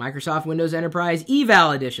 Microsoft Windows Enterprise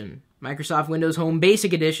Eval Edition, Microsoft Windows Home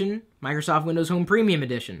Basic Edition, Microsoft Windows Home Premium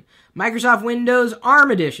Edition, Microsoft Windows ARM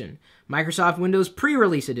Edition, Microsoft Windows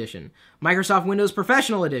Pre-Release Edition, Microsoft Windows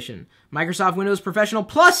Professional Edition, Microsoft Windows Professional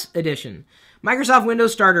Plus Edition, Microsoft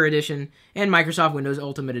Windows Starter Edition, and Microsoft Windows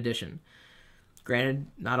Ultimate Edition. Granted,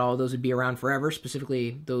 not all of those would be around forever,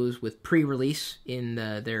 specifically those with pre-release in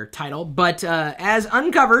their title. But as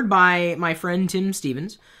uncovered by my friend Tim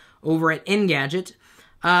Stevens over at Engadget,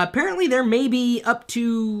 apparently there may be up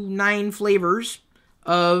to 9 flavors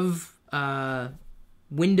of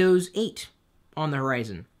Windows 8 on the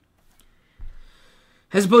horizon.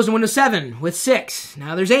 As opposed to Windows 7 with 6.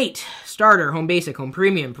 Now there's 8. Starter, Home Basic, Home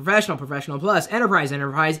Premium, Professional, Professional Plus, Enterprise,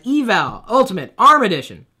 Enterprise, Eval, Ultimate, ARM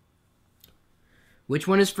Edition. Which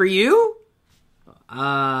one is for you? Well,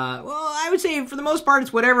 I would say for the most part,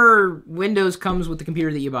 it's whatever Windows comes with the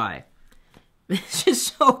computer that you buy. It's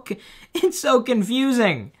just it's so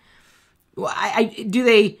confusing. Are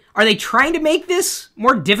they trying to make this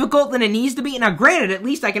more difficult than it needs to be? Now, granted, at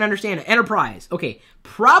least I can understand Enterprise. Okay,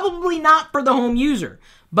 probably not for the home user,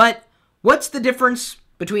 but what's the difference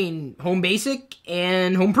between Home Basic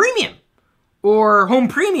and Home Premium? Or Home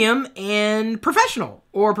Premium and Professional?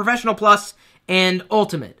 Or Professional Plus and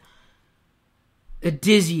Ultimate? A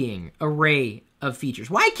dizzying array of features.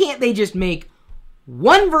 Why can't they just make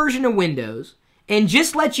one version of Windows and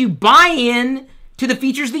just let you buy in to the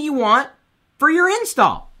features that you want for your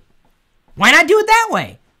install? Why not do it that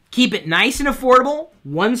way? Keep it nice and affordable,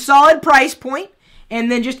 one solid price point,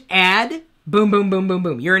 and then just add boom, boom, boom, boom,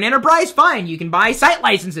 boom. You're an enterprise? Fine. You can buy site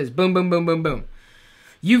licenses. Boom, boom, boom, boom, boom.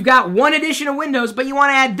 You've got one edition of Windows, but you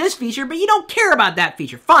want to add this feature, but you don't care about that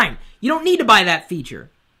feature. Fine. You don't need to buy that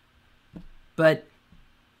feature. But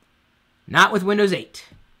not with Windows 8.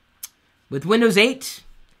 With Windows 8,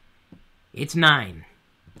 it's 9.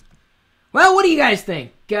 Well, what do you guys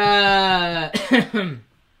think?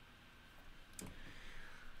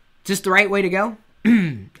 Just the right way to go?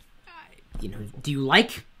 Do you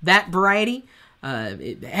like that variety?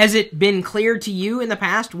 Has it been clear to you in the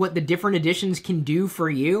past what the different editions can do for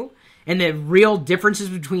you and the real differences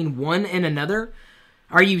between one and another?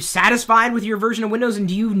 Are you satisfied with your version of Windows, and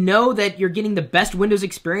do you know that you're getting the best Windows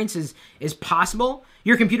experience as possible?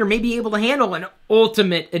 Your computer may be able to handle an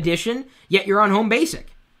Ultimate Edition, yet you're on Home Basic.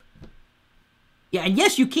 Yeah, and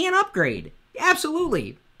yes, you can upgrade.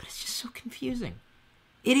 Absolutely. But it's just so confusing.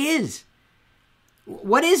 It is.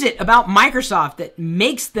 What is it about Microsoft that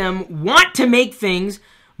makes them want to make things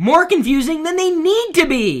more confusing than they need to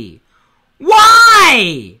be?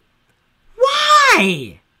 Why?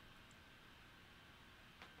 Why?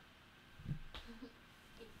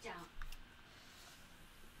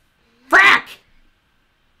 Frack!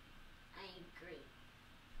 I agree.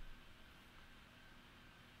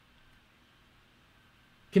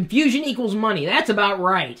 Confusion equals money. That's about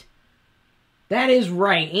right. That is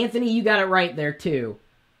right. Anthony, you got it right there, too.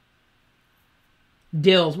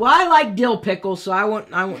 Dills. Well, I like dill pickles, so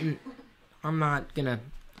I'm not gonna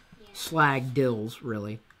slag dills,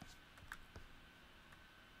 really.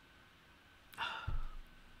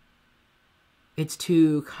 It's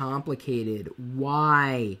too complicated.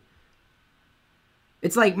 Why?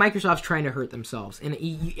 It's like Microsoft's trying to hurt themselves, and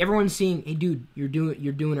everyone's seeing, "Hey, dude, you're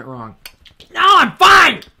doing it wrong." No, I'm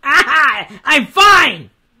fine. I'm fine.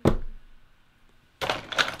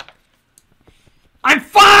 I'm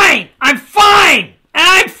fine. I'm fine. And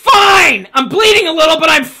I'm fine. I'm bleeding a little, but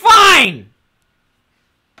I'm fine.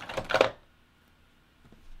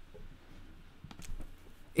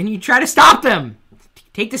 And you try to stop them.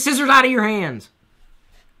 Take the scissors out of your hands.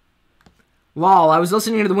 Lol, I was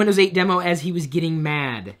listening to the Windows 8 demo as he was getting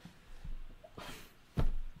mad.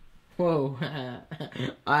 Whoa.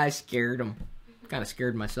 I scared him. Kind of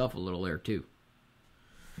scared myself a little there, too.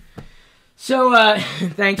 So,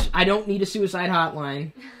 thanks. I don't need a suicide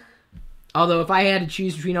hotline. Although, if I had to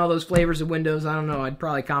choose between all those flavors of Windows, I don't know. I'd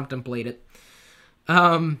probably contemplate it.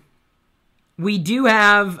 We do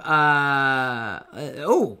have,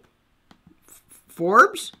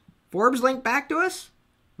 Forbes? Forbes linked back to us?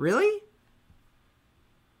 Really?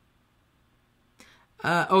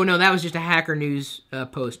 Oh, no, that was just a Hacker News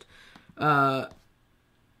post.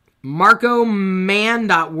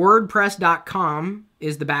 MarcoMan.wordpress.com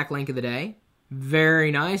is the backlink of the day.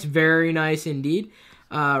 Very nice indeed.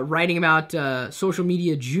 Writing about social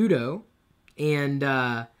media judo. And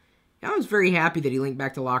I was very happy that he linked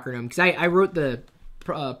back to Locker Room, because I wrote the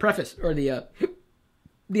preface, or the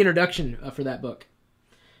introduction for that book.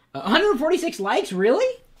 146 likes,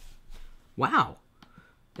 really? Wow.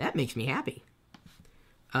 That makes me happy.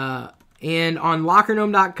 And on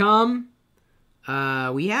lockergnome.com,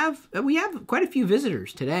 we have quite a few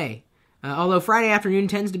visitors today. Although Friday afternoon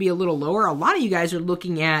tends to be a little lower, a lot of you guys are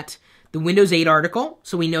looking at the Windows 8 article,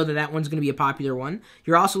 so we know that one's going to be a popular one.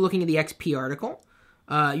 You're also looking at the XP article.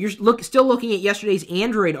 You're still looking at yesterday's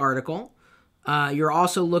Android article. You're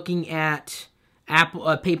also looking at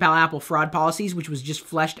PayPal Apple fraud policies, which was just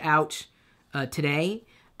fleshed out today.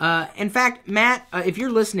 In fact, Matt, if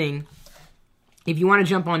you're listening, if you want to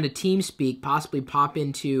jump onto TeamSpeak, possibly pop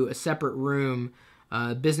into a separate room,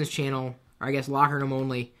 business channel, or I guess Locker Room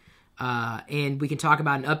only, and we can talk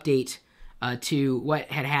about an update to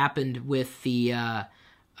what had happened with the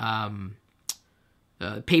PayPal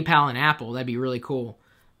and Apple. That'd be really cool.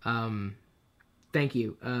 Thank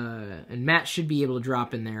you. And Matt should be able to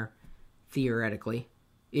drop in there, theoretically,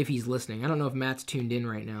 if he's listening. I don't know if Matt's tuned in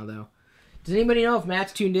right now, though. Does anybody know if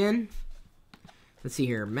Matt's tuned in? Let's see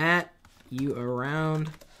here. Matt, you around?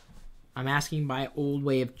 I'm asking by old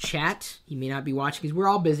way of chat. He may not be watching because we're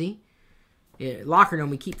all busy. Locker Room,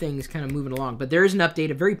 we keep things kind of moving along. But there is an update,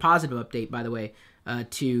 a very positive update, by the way,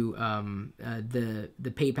 to the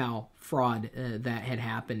PayPal fraud that had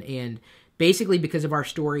happened. And basically, because of our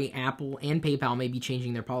story, Apple and PayPal may be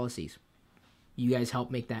changing their policies. You guys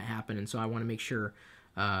helped make that happen, and so I want to make sure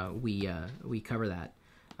we cover that.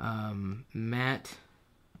 Matt,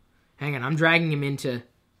 hang on, I'm dragging him into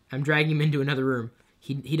another room.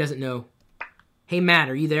 He doesn't know. Hey, Matt,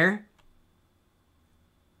 are you there?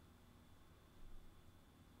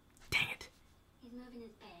 Dang it. He's moving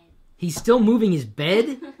his bed. He's still moving his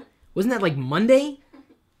bed? Wasn't that like Monday?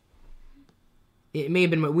 It may have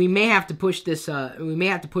been. We may have to push this.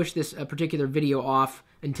 Particular video off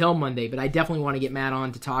until Monday. But I definitely want to get Matt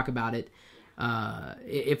on to talk about it,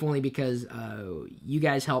 if only because you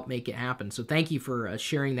guys helped make it happen. So thank you for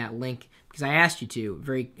sharing that link, because I asked you to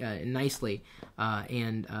very nicely,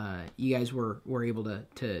 and you guys were able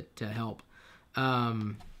to help.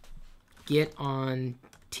 Get on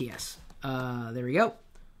TS. There we go.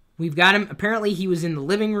 We've got him. Apparently, he was in the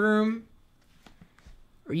living room.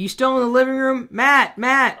 Are you still in the living room? Matt!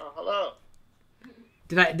 Oh, hello.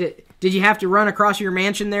 Did you have to run across your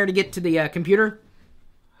mansion there to get to the computer?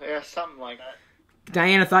 Yeah, something like that.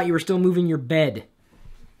 Diana thought you were still moving your bed.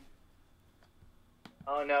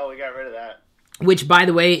 Oh, no, we got rid of that. Which, by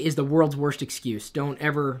the way, is the world's worst excuse. Don't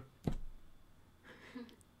ever...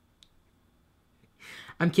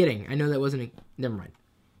 I'm kidding. I know that wasn't a... Never mind.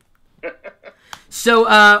 So,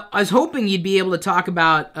 I was hoping you'd be able to talk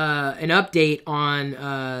about an update on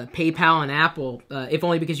PayPal and Apple, if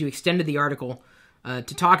only because you extended the article to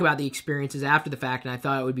talk about the experiences after the fact, and I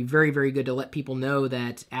thought it would be very, very good to let people know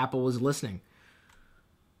that Apple was listening.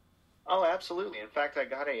 Oh, absolutely. In fact, I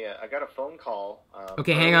got a phone call.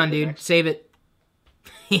 Okay, hang on, dude. Save it.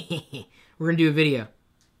 We're going to do a video.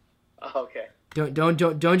 Oh, okay. Don't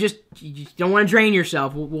just, you just don't want to drain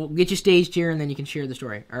yourself. We'll get you staged here, and then you can share the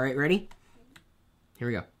story. All right, ready? Here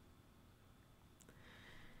we go.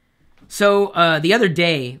 So the other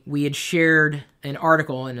day, we had shared an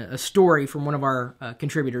article and a story from one of our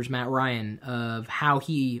contributors, Matt Ryan, of how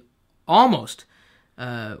he almost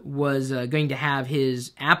was going to have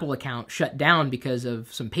his Apple account shut down because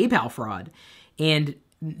of some PayPal fraud. And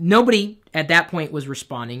nobody at that point was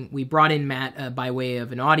responding. We brought in Matt by way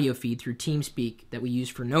of an audio feed through TeamSpeak that we use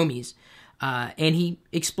for Nomies. And he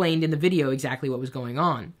explained in the video exactly what was going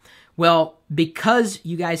on. Well, because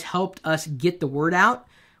you guys helped us get the word out,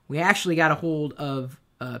 we actually got a hold of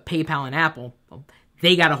PayPal and Apple.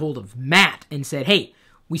 They got a hold of Matt and said, hey,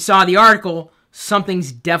 we saw the article.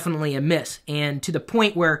 Something's definitely amiss. And to the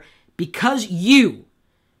point where, because you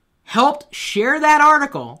helped share that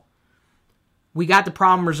article, we got the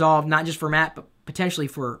problem resolved, not just for Matt, but potentially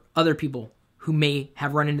for other people who may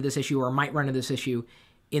have run into this issue or might run into this issue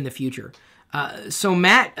in the future. So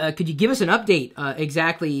Matt, could you give us an update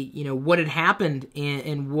exactly, what had happened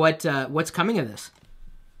and what's coming of this?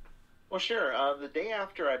 Well, sure. The day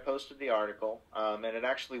after I posted the article, and it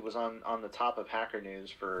actually was on the top of Hacker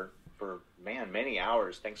News for many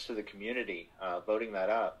hours, thanks to the community voting that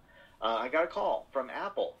up, I got a call from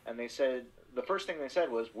Apple, and they said, the first thing they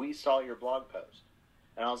said was, we saw your blog post.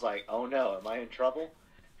 And I was like, oh no, am I in trouble?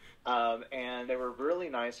 And they were really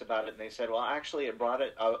nice about it, and they said, well, actually, it brought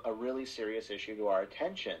a really serious issue to our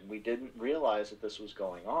attention. We didn't realize that this was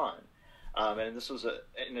going on. And this was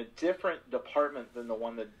in a different department than the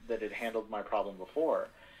one that had handled my problem before.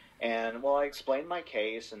 And, well, I explained my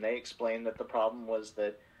case, and they explained that the problem was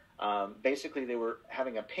that basically they were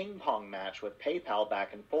having a ping-pong match with PayPal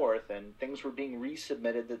back and forth, and things were being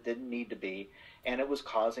resubmitted that didn't need to be, and it was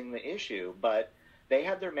causing the issue. But they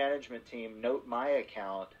had their management team note my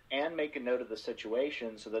account and make a note of the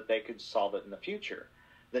situation so that they could solve it in the future.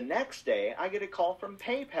 The next day, I get a call from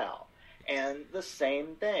PayPal. And the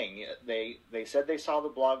same thing. They said they saw the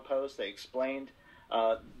blog post. They explained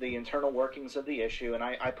the internal workings of the issue, and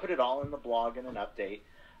I put it all in the blog in an update.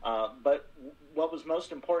 But what was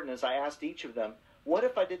most important is I asked each of them, what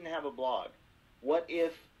if I didn't have a blog? What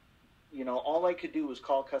if, all I could do was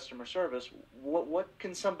call customer service? What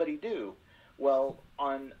can somebody do? Well,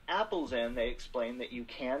 on Apple's end, they explained that you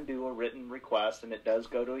can do a written request, and it does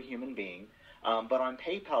go to a human being. But on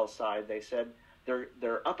PayPal's side, they said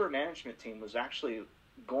their upper management team was actually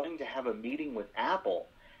going to have a meeting with Apple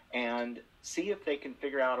and see if they can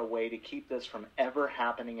figure out a way to keep this from ever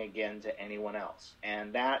happening again to anyone else.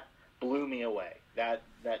 And that blew me away. That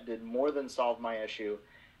did more than solve my issue,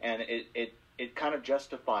 and it kind of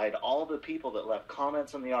justified all the people that left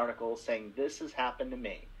comments on the article saying this has happened to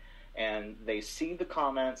me. And they see the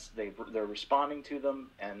comments, they're responding to them,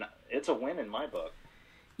 and it's a win in my book.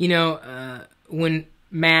 When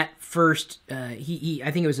Matt first, I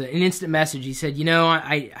think it was an instant message. He said,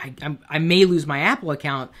 I may lose my Apple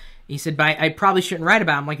account. He said, but I probably shouldn't write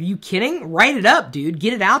about it. I'm like, are you kidding? Write it up, dude.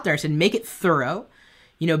 Get it out there. I said, make it thorough.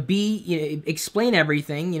 Explain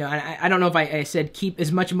everything. I don't know if I said keep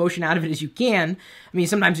as much emotion out of it as you can. I mean,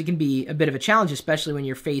 sometimes it can be a bit of a challenge, especially when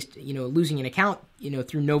you're faced, losing an account,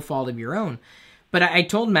 through no fault of your own. But I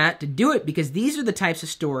told Matt to do it because these are the types of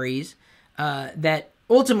stories that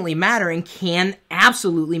ultimately matter and can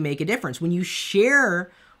absolutely make a difference. When you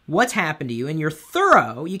share what's happened to you and you're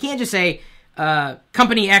thorough, you can't just say,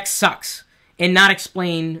 company X sucks, and not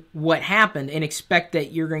explain what happened and expect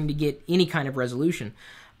that you're going to get any kind of resolution.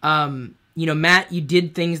 Matt, you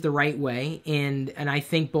did things the right way, and I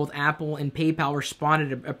think both Apple and PayPal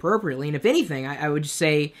responded appropriately. And if anything, I would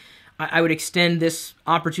say I would extend this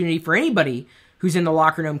opportunity for anybody who's in the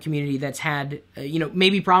Locker Gnome community that's had,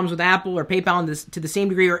 maybe problems with Apple or PayPal to the same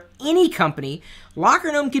degree, or any company.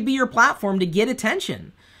 Locker Gnome could be your platform to get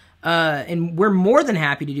attention. And we're more than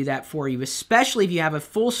happy to do that for you, especially if you have a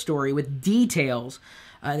full story with details,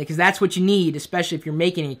 because that's what you need, especially if you're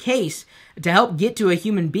making a case to help get to a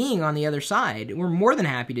human being on the other side. We're more than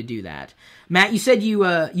happy to do that. Matt, you said you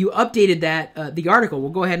updated the article. We'll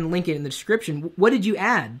go ahead and link it in the description. What did you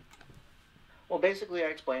add? Well, basically, I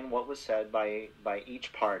explained what was said by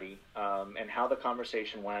each party and how the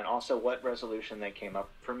conversation went. Also, what resolution they came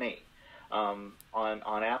up for me. On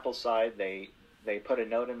Apple's side, they put a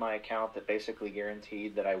note in my account that basically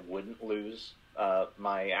guaranteed that I wouldn't lose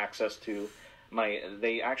my access to my.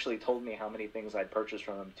 They actually told me how many things I'd purchased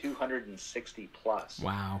from them, 260 plus.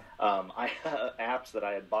 Wow. Apps that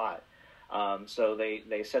I had bought. So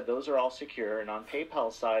they said those are all secure. And on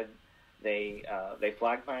PayPal's side, they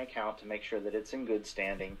flagged my account to make sure that it's in good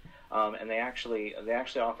standing, and they actually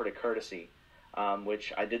offered a courtesy,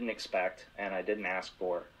 which I didn't expect and I didn't ask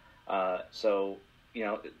for. So,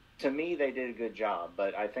 to me, they did a good job.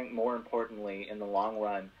 But I think more importantly, in the long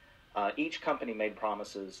run, each company made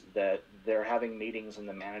promises that they're having meetings in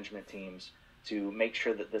the management teams to make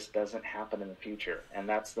sure that this doesn't happen in the future. And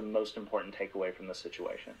that's the most important takeaway from the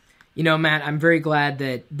situation. Matt, I'm very glad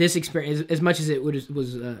that this experience, as much as it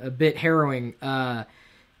was a bit harrowing,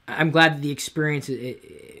 I'm glad that the experience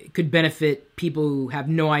it could benefit people who have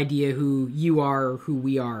no idea who you are or who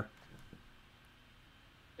we are.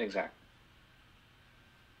 Exactly.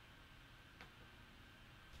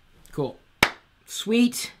 Cool.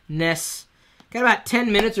 Sweetness. Got about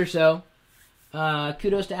 10 minutes or so.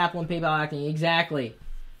 Kudos to Apple and PayPal acting. Exactly.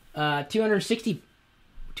 260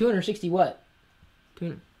 what?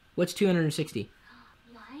 What's 260?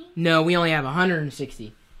 Mine? No, we only have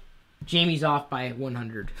 160. Jamie's off by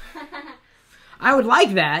 100. I would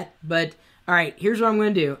like that, but all right, here's what I'm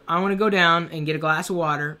going to do. I want to go down and get a glass of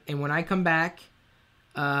water, and when I come back,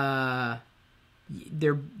 there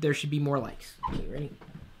should be more likes. Okay, ready?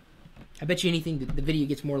 I bet you anything that the video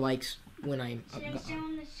gets more likes when I'm... Should I show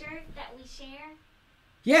them the shirt that we share?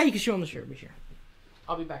 Yeah, you can show them the shirt we share.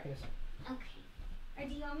 I'll be back in a second. Okay. Or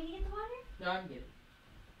do you want me to get the water? No, I can get it.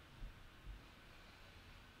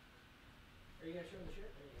 Are you going to show them the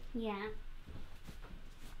shirt? Yeah.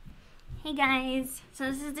 Hey guys,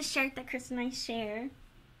 so this is the shirt that Chris and I share.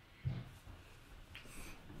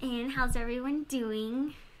 And how's everyone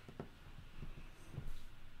doing?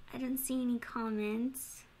 I don't see any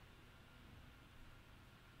comments.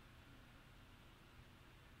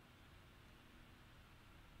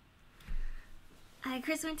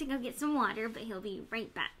 Chris went to go get some water, but he'll be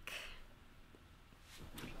right back.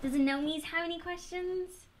 Does Nomi's have any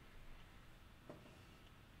questions?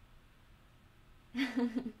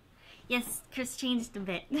 Yes, Chris changed a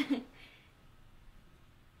bit.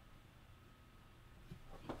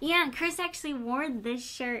 Yeah, Chris actually wore this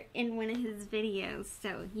shirt in one of his videos,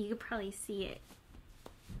 so you could probably see it.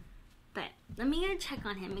 But let me go check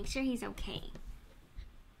on him, make sure he's okay.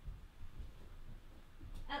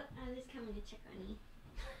 Oh, I was coming to check on you.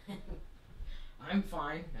 I'm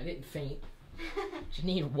fine. I didn't faint. Just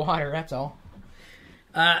need water, that's all.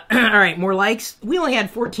 All right, more likes. We only had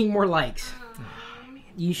 14 more likes. Oh, man,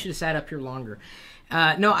 you should have sat up here longer.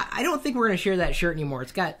 No, I don't think we're going to share that shirt anymore.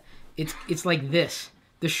 It's like this.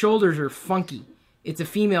 The shoulders are funky. It's a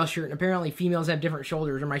female shirt, and apparently females have different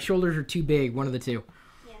shoulders, or my shoulders are too big, one of the two.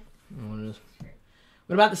 Yeah. I don't know what it is.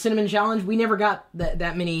 What about the cinnamon challenge? We never got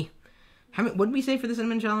that many. How many? What did we say for the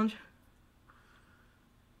cinnamon challenge?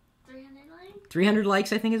 300 likes? 300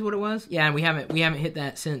 likes, I think, is what it was. Yeah, and we haven't hit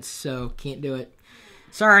that since, so can't do it.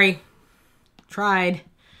 Sorry. Tried.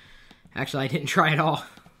 Actually, I didn't try at all.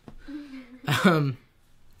 Hang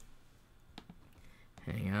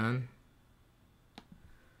on.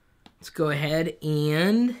 Let's go ahead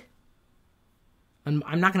and...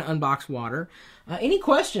 I'm not going to unbox water. Any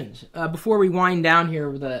questions before we wind down here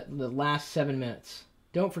with the last 7 minutes?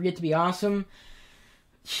 Don't forget to be awesome.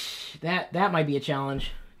 That might be a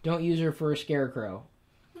challenge. Don't use her for a scarecrow.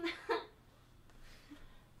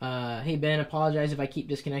 Hey, Ben, apologize if I keep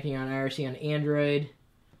disconnecting on IRC on Android.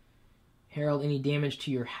 Harold, any damage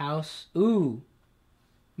to your house? Ooh.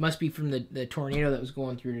 Must be from the tornado that was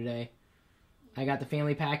going through today. I got the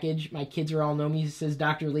family package. My kids are all Nomies, says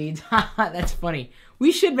Dr. Leeds. That's funny.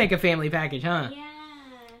 We should make a family package, huh? Yeah.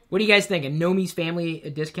 What do you guys think? A Nomies family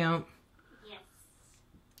discount? Yes.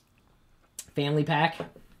 Family pack?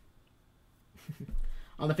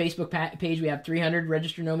 On the Facebook page, we have 300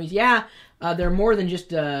 registered Nomies. Yeah, there are more than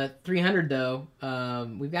just 300, though.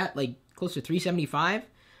 We've got, like, close to 375.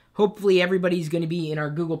 Hopefully everybody's going to be in our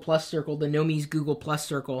Google Plus circle, the Nomies Google Plus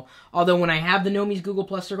circle. Although when I have the Nomies Google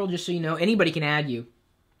Plus circle, just so you know, anybody can add you.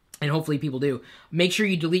 And hopefully people do. Make sure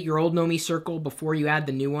you delete your old Nomies circle before you add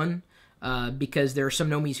the new one. Because there are some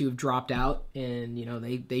Nomies who have dropped out. And, you know,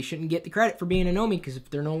 they shouldn't get the credit for being a Nomie. Because if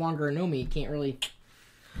they're no longer a Nomie, you can't really...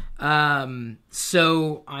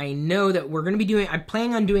 So I know that we're going to be I'm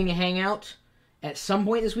planning on doing a hangout at some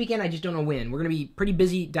point this weekend. I just don't know when. We're going to be pretty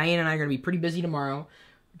busy. Diane and I are going to be pretty busy tomorrow.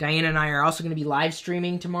 Diana and I are also going to be live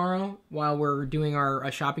streaming tomorrow while we're doing our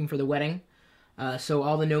shopping for the wedding. So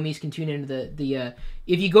all the Nomies can tune into the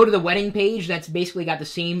if you go to the wedding page, that's basically got the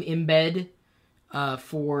same embed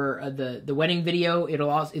for the wedding video.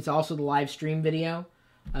 It's also the live stream video.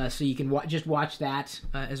 So you can just watch that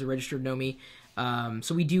as a registered Nomie.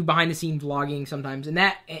 So we do behind the scenes vlogging sometimes, and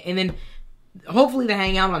then hopefully the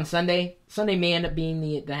hangout on Sunday. Sunday may end up being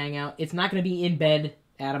the hangout. It's not going to be in bed,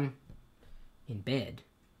 Adam. In bed.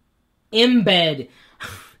 Embed.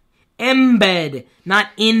 Embed, not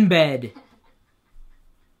in bed.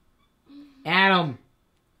 Adam.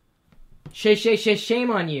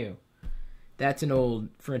 Shame on you. That's an old,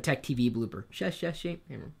 for a Tech TV blooper.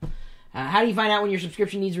 Shame. How do you find out when your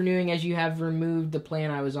subscription needs renewing as you have removed the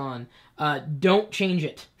plan I was on? Don't change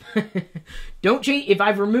it. Don't change. If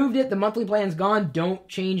I've removed it, the monthly plan's gone, don't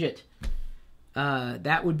change it.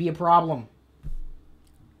 That would be a problem.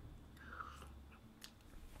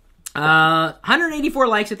 184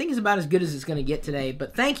 likes. I think is about as good as it's going to get today.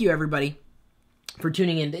 But thank you, everybody, for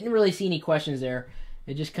tuning in. Didn't really see any questions there.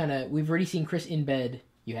 It just kind of... We've already seen Chris in bed.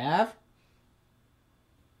 You have?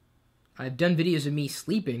 I've done videos of me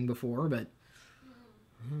sleeping before, but...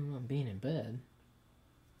 I'm being in bed.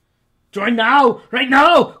 Join now! Right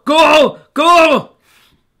now! Go!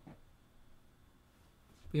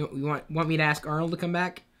 You want me to ask Arnold to come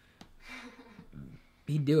back?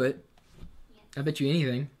 He'd do it. I bet you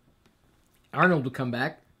anything. Arnold would come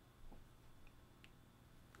back.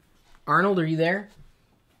 Arnold, are you there?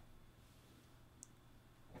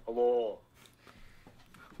 Hello.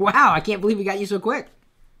 Wow, I can't believe we got you so quick.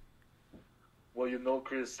 Well, you know,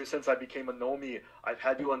 Chris, since I became a Nomi, I've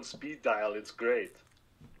had you on speed dial. It's great.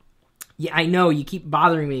 Yeah, I know. You keep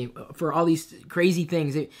bothering me for all these crazy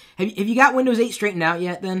things. Have you got Windows 8 straightened out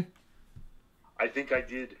yet, then? I think I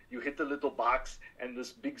did. You hit the little box, and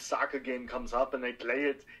this big soccer game comes up, and I play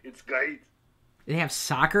it. It's great. They have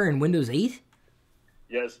soccer in Windows 8?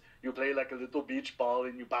 Yes, you play like a little beach ball,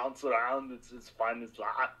 and you bounce around. It's fun. It's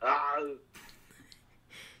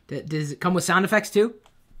Does it come with sound effects, too?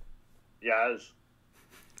 Yes.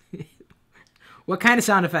 What kind of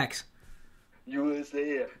sound effects?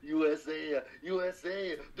 USA, USA,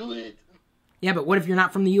 USA, do it. Yeah, but what if you're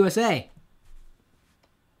not from the USA?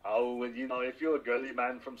 Oh, well, you know, if you're a girly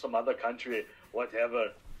man from some other country,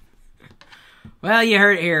 whatever. Well, you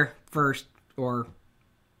heard it here first or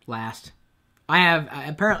last.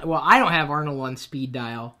 I don't have Arnold on speed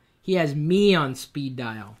dial. He has me on speed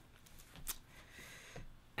dial.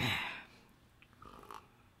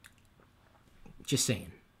 Just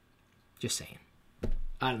saying.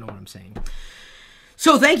 I don't know what I'm saying.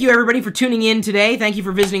 So thank you, everybody, for tuning in today. Thank you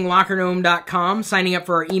for visiting LockerGnome.com, signing up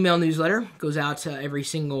for our email newsletter. It goes out every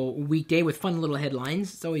single weekday with fun little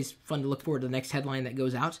headlines. It's always fun to look forward to the next headline that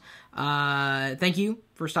goes out. Thank you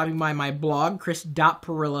for stopping by my blog,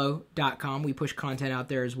 chris.pirillo.com. We push content out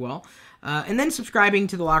there as well. And then subscribing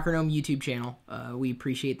to the Locker Gnome YouTube channel. We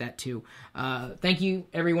appreciate that, too. Thank you,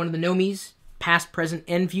 every one of the Gnomies, past, present,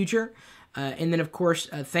 and future. And then, of course,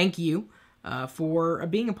 thank you for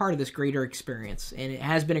being a part of this greater experience. And it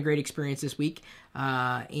has been a great experience this week.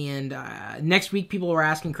 And next week, people were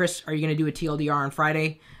asking, Chris, are you going to do a TLDR on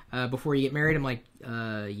Friday before you get married? I'm like,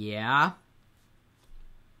 yeah.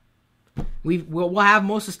 We'll have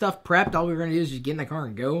most of the stuff prepped. All we're going to do is just get in the car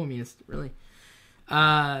and go. I mean, it's really...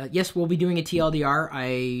 yes, we'll be doing a TLDR.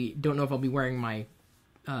 I don't know if I'll be wearing my...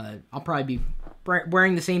 I'll probably be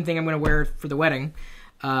wearing the same thing I'm going to wear for the wedding.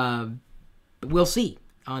 But we'll see.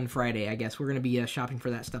 On Friday, I guess. We're going to be shopping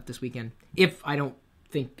for that stuff this weekend. If I don't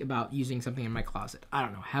think about using something in my closet. I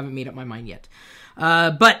don't know. Haven't made up my mind yet.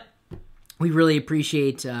 But we really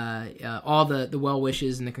appreciate all the well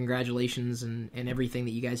wishes and the congratulations and everything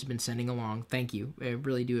that you guys have been sending along. Thank you. I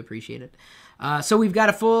really do appreciate it. So we've got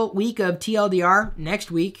a full week of TLDR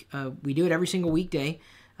next week. We do it every single weekday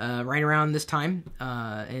right around this time.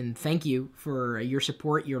 And thank you for your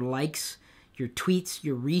support, your likes, your tweets,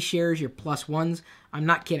 your reshares, your plus ones. I'm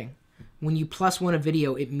not kidding. When you plus one a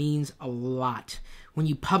video, it means a lot. When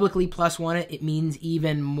you publicly plus one it, it means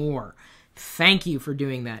even more. Thank you for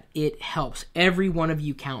doing that. It helps. Every one of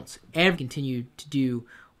you counts. Continue to do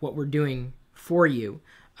what we're doing for you.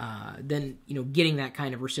 Then, getting that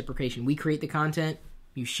kind of reciprocation. We create the content.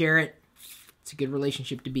 You share it. It's a good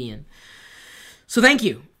relationship to be in. So thank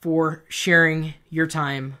you for sharing your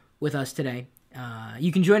time with us today.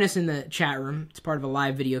 You can join us in the chat room. It's part of a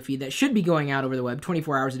live video feed that should be going out over the web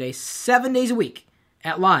 24 hours a day, 7 days a week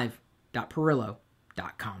at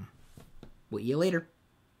live.pirillo.com. We'll see you later.